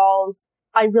Lilac Falls,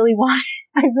 I really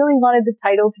wanted the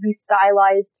title to be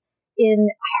stylized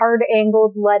in hard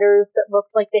angled letters that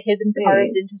looked like they had been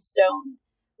carved into stone,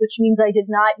 which means I did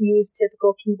not use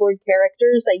typical keyboard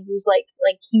characters. I used like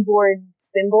keyboard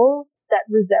symbols that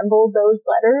resembled those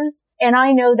letters. And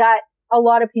I know that a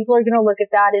lot of people are going to look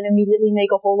at that and immediately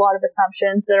make a whole lot of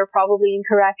assumptions that are probably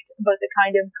incorrect about the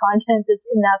kind of content that's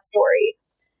in that story.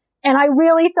 And I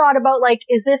really thought about, like,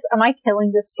 am I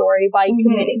killing this story by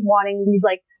wanting these,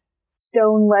 like,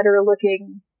 stone letter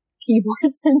looking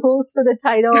keyboard symbols for the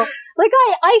title? Like,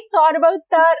 I thought about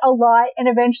that a lot,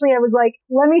 and eventually I was like,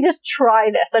 let me just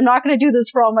try this. I'm not going to do this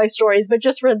for all my stories, but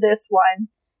just for this one.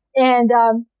 And,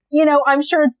 you know, I'm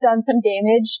sure it's done some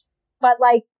damage, but,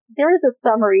 like, there is a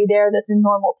summary there that's in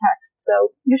normal text,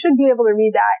 so you should be able to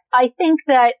read that. I think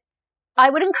that I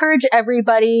would encourage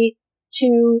everybody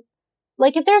to,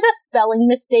 like, if there's a spelling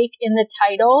mistake in the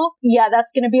title, yeah, that's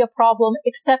going to be a problem,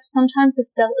 except sometimes the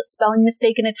spelling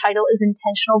mistake in a title is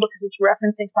intentional because it's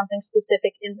referencing something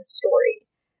specific in the story,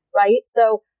 right?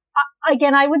 So,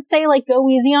 again, I would say, like, go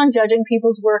easy on judging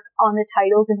people's work on the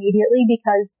titles immediately,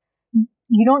 because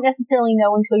you don't necessarily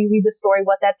know until you read the story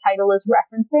what that title is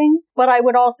referencing. But I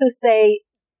would also say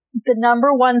the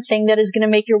number one thing that is going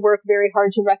to make your work very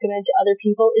hard to recommend to other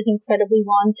people is incredibly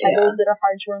long titles that are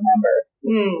hard to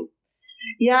remember.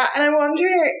 Yeah, and I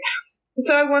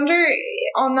wonder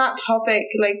on that topic,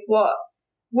 like,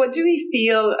 what do we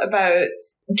feel about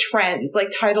trends, like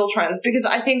title trends? Because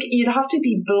I think you'd have to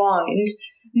be blind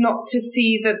not to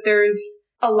see that there's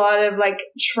a lot of, like,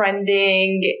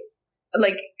 trending,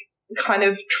 like, kind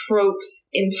of tropes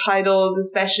in titles,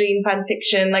 especially in fan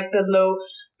fiction, like the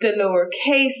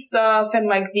lowercase stuff and,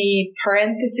 like, the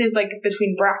parentheses, like,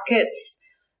 between brackets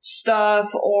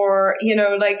stuff, or, you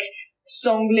know, like,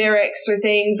 song lyrics or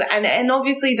things, and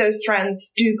obviously those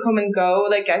trends do come and go.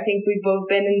 Like, I think we've both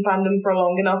been in fandom for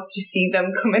long enough to see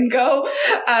them come and go.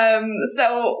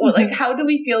 So like, how do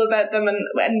we feel about them,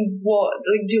 and what,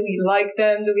 like, do we like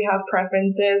them? Do we have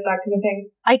preferences? That kind of thing.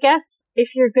 I guess if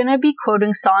you're gonna be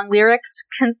quoting song lyrics,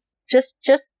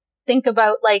 just think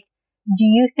about, like, do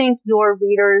you think your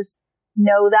readers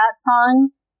know that song?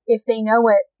 If they know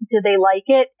it, do they like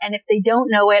it? And if they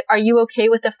don't know it, are you okay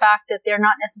with the fact that they're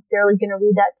not necessarily going to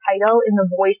read that title in the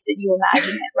voice that you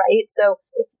imagine it, right? So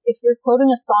if you're quoting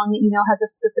a song that you know has a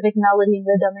specific melody and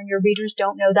rhythm and your readers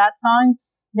don't know that song,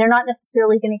 they're not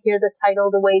necessarily going to hear the title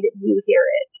the way that you hear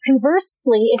it.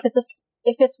 Conversely, if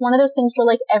it's one of those things where,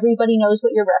 like, everybody knows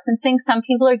what you're referencing, some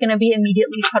people are going to be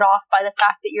immediately put off by the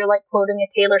fact that you're, like, quoting a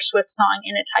Taylor Swift song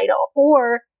in a title.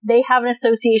 Or they have an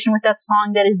association with that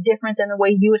song that is different than the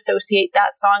way you associate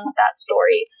that song with that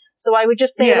story. So I would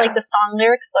just say, like, the song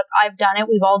lyrics, look, I've done it,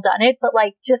 we've all done it, but,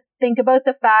 like, just think about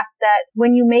the fact that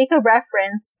when you make a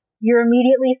reference, you're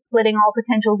immediately splitting all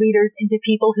potential readers into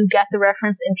people who get the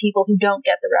reference and people who don't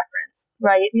get the reference,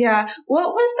 right? Yeah.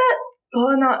 What was that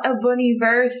Bon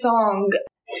Iver song,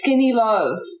 Skinny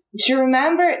Love? Do you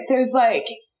remember? There's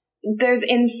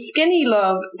in Skinny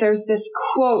Love, there's this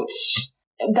quote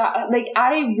that, like,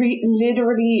 I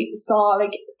literally saw,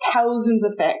 like, thousands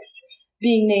of fics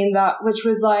being named that, which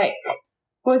was like,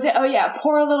 what was it? Oh yeah,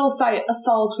 poor little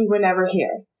salt we were never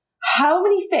here. How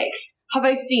many fics have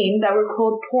I seen that were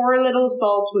called Poor Little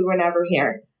Salt We Were Never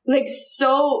Here? Like,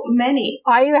 so many.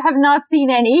 I have not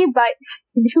seen any, but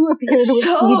you appear to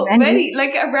have seen many.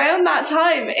 Like, around that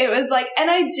time, it was like, and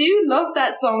I do love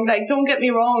that song, like, don't get me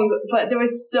wrong, but there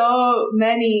was so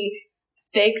many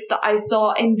fics that I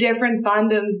saw in different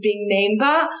fandoms being named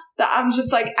that I'm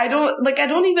just like, I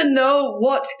don't even know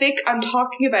what fic I'm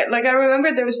talking about. Like, I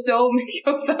remember there was so many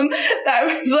of them that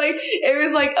it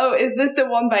was like, oh, is this the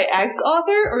one by X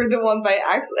author or the one by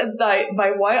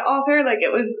by Y author? Like,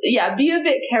 it was, yeah, be a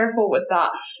bit careful with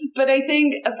that. But I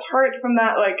think apart from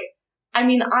that, like, I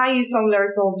mean, I use song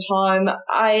lyrics all the time.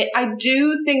 I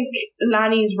do think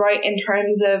Lanny's right in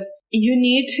terms of you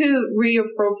need to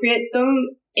reappropriate them,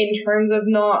 in terms of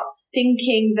not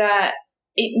thinking that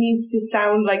it needs to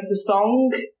sound like the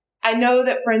song. I know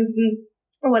that, for instance,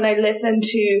 when I listen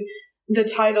to the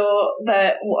title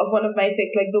of one of my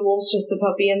fics, like The Wolf's Just a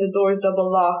Puppy and The Door's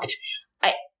Double Locked,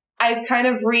 I've kind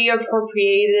of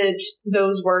reappropriated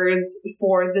those words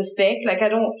for the fic. Like, I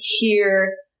don't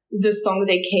hear the song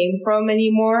they came from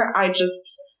anymore.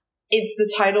 It's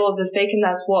the title of the fic, and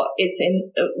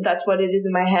that's what it is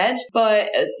in my head.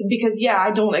 But because, yeah,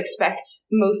 I don't expect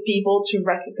most people to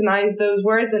recognize those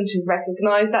words and to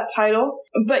recognize that title.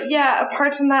 But yeah,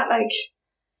 apart from that, like,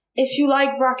 if you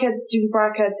like brackets, do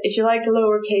brackets. If you like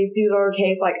lowercase, do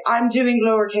lowercase. Like, I'm doing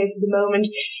lowercase at the moment.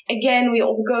 Again, we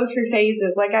all go through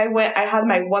phases. Like, I had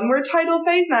my one-word title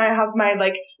phase. Now I have my,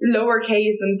 like,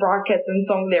 lowercase and brackets and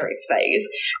song lyrics phase.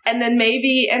 And then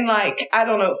maybe in, like, I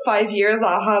don't know, 5 years,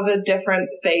 I'll have a different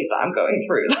phase that I'm going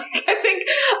through. Like,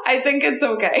 I think it's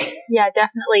okay. Yeah,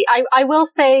 definitely. I will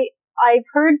say, I've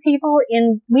heard people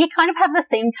we kind of have the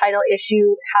same title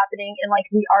issue happening in, like,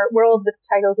 the art world with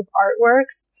titles of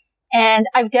artworks. And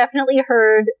I've definitely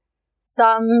heard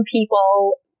some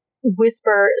people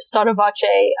whisper sotto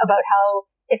voce about how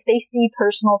if they see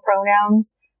personal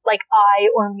pronouns like I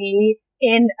or me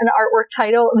in an artwork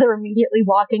title, they're immediately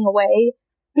walking away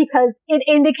because it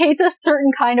indicates a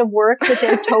certain kind of work that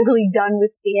they're totally done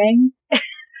with seeing.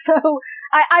 So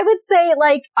I would say,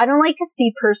 like, I don't like to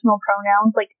see personal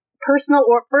pronouns, like personal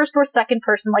or first or second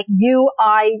person, like you,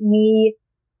 I, me,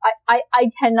 I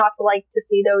tend not to like to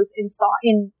see those in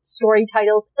story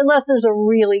titles unless there's a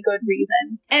really good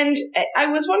reason. And I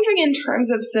was wondering in terms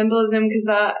of symbolism, because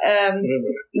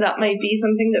that might be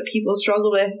something that people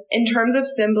struggle with. In terms of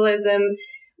symbolism,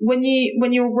 when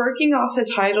you're working off a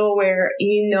title where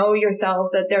you know yourself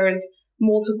that there's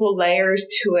multiple layers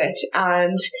to it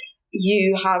and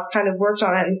you have kind of worked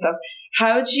on it and stuff,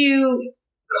 how do you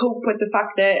cope with the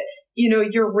fact that, you know,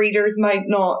 your readers might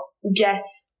not get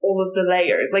all of the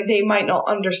layers? Like, they might not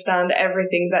understand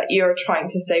everything that you're trying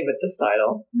to say with this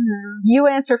title. You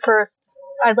answer first.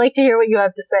 I'd like to hear what you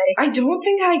have to say. I don't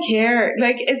think I care.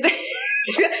 Like, is that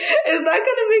going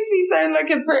to make me sound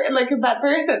like a bad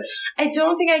person? I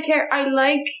don't think I care. I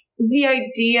like the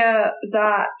idea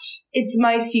that it's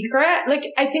my secret. Like,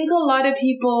 I think a lot of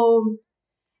people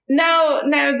now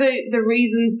the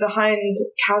reasons behind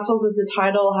Castles as a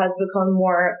title has become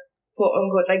more quote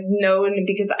unquote like known,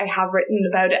 because I have written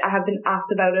about it. I have been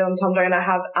asked about it on Tumblr and I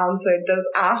have answered those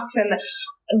asks.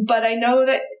 But I know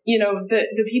that, you know,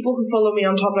 the people who follow me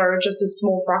on Tumblr are just a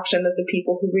small fraction of the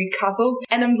people who read Castles.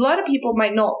 And a lot of people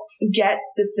might not get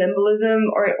the symbolism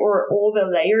or all the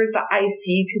layers that I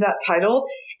see to that title.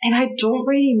 And I don't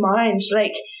really mind.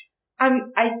 Like,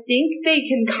 I think they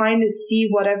can kind of see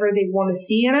whatever they want to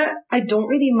see in it. I don't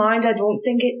really mind. I don't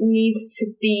think it needs to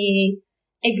be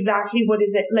exactly what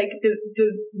is it. Like, the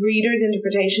reader's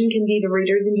interpretation can be the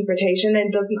reader's interpretation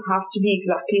and doesn't have to be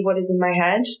exactly what is in my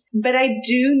head. But I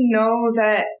do know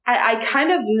that I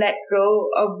kind of let go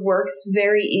of works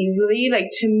very easily.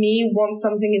 Like, to me, once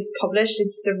something is published,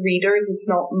 it's the reader's, it's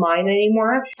not mine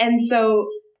anymore. And so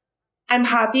I'm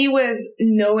happy with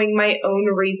knowing my own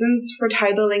reasons for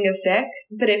titling a fic,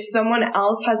 but if someone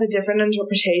else has a different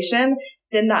interpretation,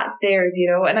 then that's theirs, you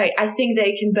know? And I think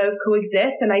they can both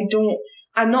coexist, and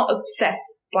I'm not upset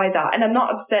by that. And I'm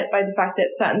not upset by the fact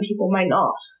that certain people might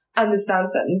not understand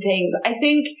certain things. I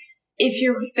think if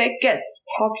your fic gets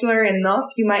popular enough,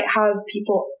 you might have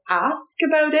people ask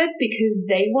about it because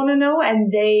they want to know. And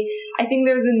I think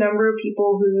there's a number of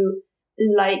people who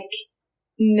like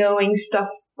knowing stuff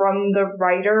from the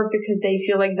writer because they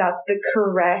feel like that's the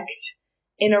correct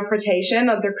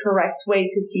interpretation or the correct way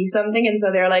to see something. And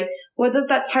so they're like, what does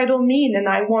that title mean? And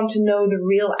I want to know the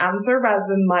real answer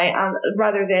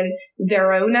rather than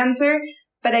their own answer.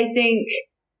 But I think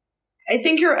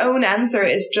your own answer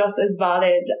is just as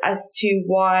valid as to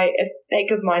why a fic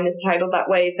of mine is titled that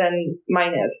way than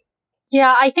mine is.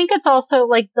 Yeah, I think it's also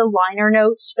like the liner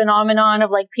notes phenomenon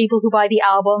of like people who buy the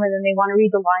album and then they want to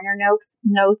read the liner notes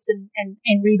and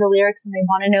read the lyrics, and they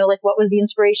want to know like what was the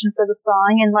inspiration for the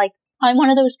song. And like, I'm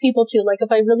one of those people too. Like, if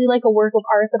I really like a work of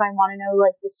art, then I want to know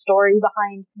like the story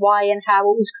behind why and how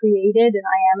it was created. And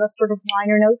I am a sort of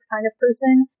liner notes kind of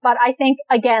person. But I think,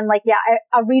 again, like, yeah,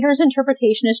 a reader's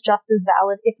interpretation is just as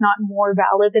valid, if not more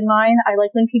valid than mine. I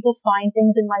like when people find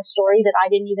things in my story that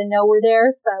I didn't even know were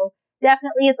there. So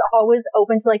definitely it's always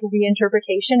open to like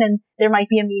reinterpretation, and there might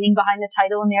be a meaning behind the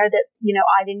title in there that, you know,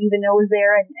 I didn't even know was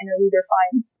there, and a reader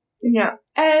finds. Yeah.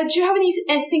 Do you have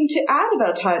anything to add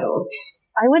about titles?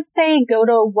 I would say go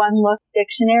to One Look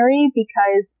Dictionary,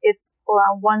 because it's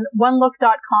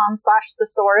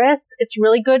onelook.com/thesaurus. It's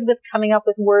really good with coming up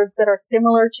with words that are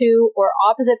similar to or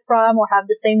opposite from or have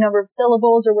the same number of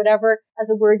syllables or whatever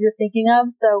as a word you're thinking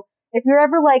of. So if you're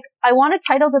ever like, I want a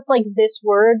title that's like this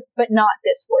word, but not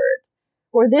this word,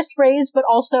 or this phrase, but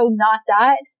also not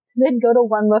that, then go to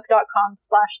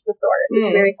onelook.com/thesaurus.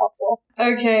 It's very helpful.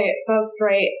 Okay, that's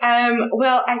great.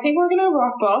 Well, I think we're going to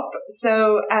wrap up.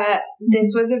 So,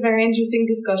 this was a very interesting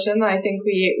discussion. I think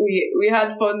we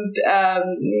had fun,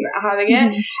 having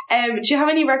it. Do you have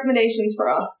any recommendations for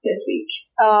us this week?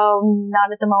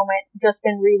 Not at the moment. Just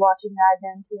been rewatching Mad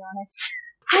Men, to be honest.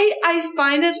 I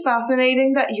find it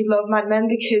fascinating that you love Mad Men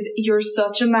because you're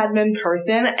such a Mad Men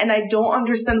person, and I don't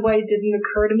understand why it didn't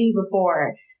occur to me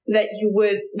before that you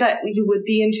would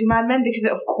be into Mad Men, because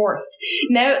of course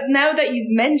now that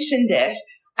you've mentioned it,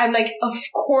 I'm like, of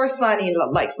course Lani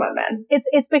likes Mad Men.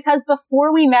 It's because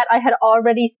before we met I had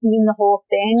already seen the whole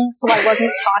thing, so I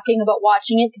wasn't talking about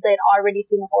watching it because I had already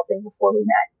seen the whole thing before we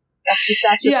met.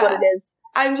 That's just what it is.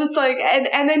 I'm just like,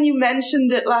 and then you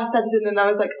mentioned it last episode, and I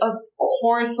was like, of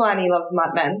course Lani loves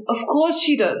Mad Men. Of course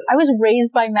she does. I was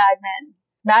raised by Mad Men.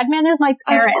 Mad Men is my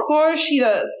parents. Of course she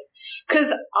does.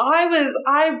 Because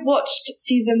I watched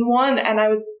season 1 and I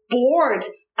was bored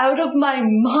out of my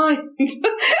mind. and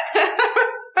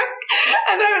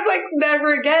I was like,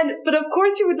 never again. But of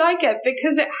course you would like it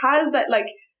because it has that like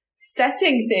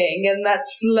setting thing and that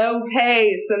slow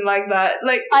pace and like that.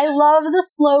 Like, I love the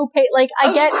slow pace. Like,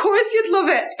 of course you'd love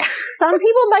it. Some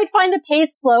people might find the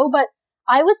pace slow, but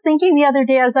I was thinking the other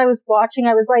day as I was watching,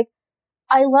 I was like,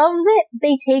 I love that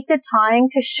they take the time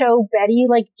to show Betty,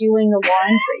 like, doing the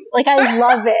laundry. Like, I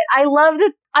love it. I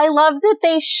love that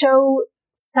they show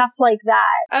stuff like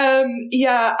that.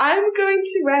 Yeah, I'm going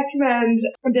to recommend,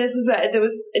 this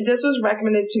was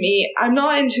recommended to me. I'm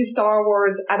not into Star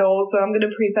Wars at all, so I'm going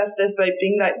to preface this by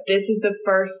being that this is the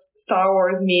first Star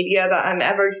Wars media that I'm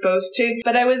ever exposed to.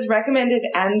 But I was recommended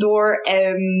Andor,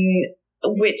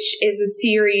 which is a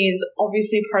series,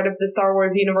 obviously part of the Star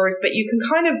Wars universe, but you can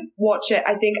kind of watch it,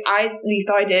 I think at least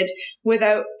I did,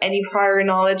 without any prior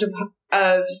knowledge of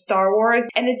Star Wars.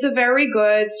 And it's a very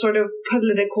good sort of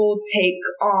political take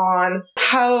on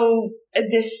how a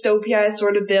dystopia is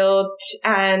sort of built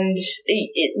and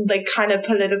like kind of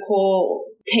political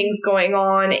things going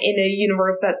on in a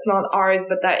universe that's not ours,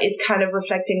 but that is kind of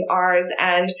reflecting ours,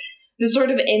 and the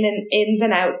sort of ins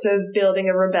and outs of building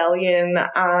a rebellion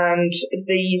and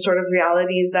the sort of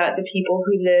realities that the people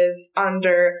who live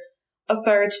under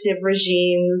authoritative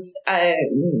regimes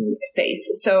face.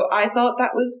 So I thought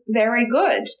that was very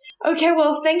good. Okay,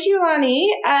 well, thank you, Lani.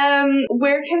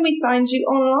 Where can we find you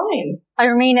online? I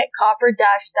remain at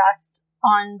copper-dust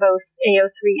on both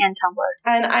AO3 and Tumblr.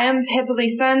 And I am Pippa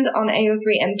Send on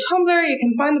AO3 and Tumblr. You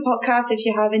can find the podcast if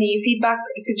you have any feedback,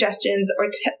 suggestions, or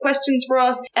questions for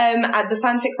us at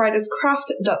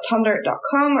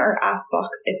thefanficwriterscraft.tumblr.com, or Askbox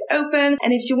is open.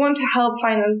 And if you want to help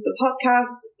finance the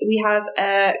podcast, we have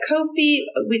a Ko-fi,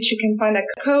 which you can find at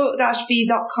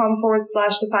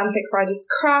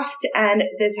ko-fi.com/thefanficwriterscraft, and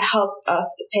this helps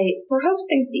us pay for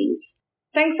hosting fees.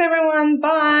 Thanks, everyone.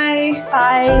 Bye.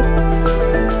 Bye.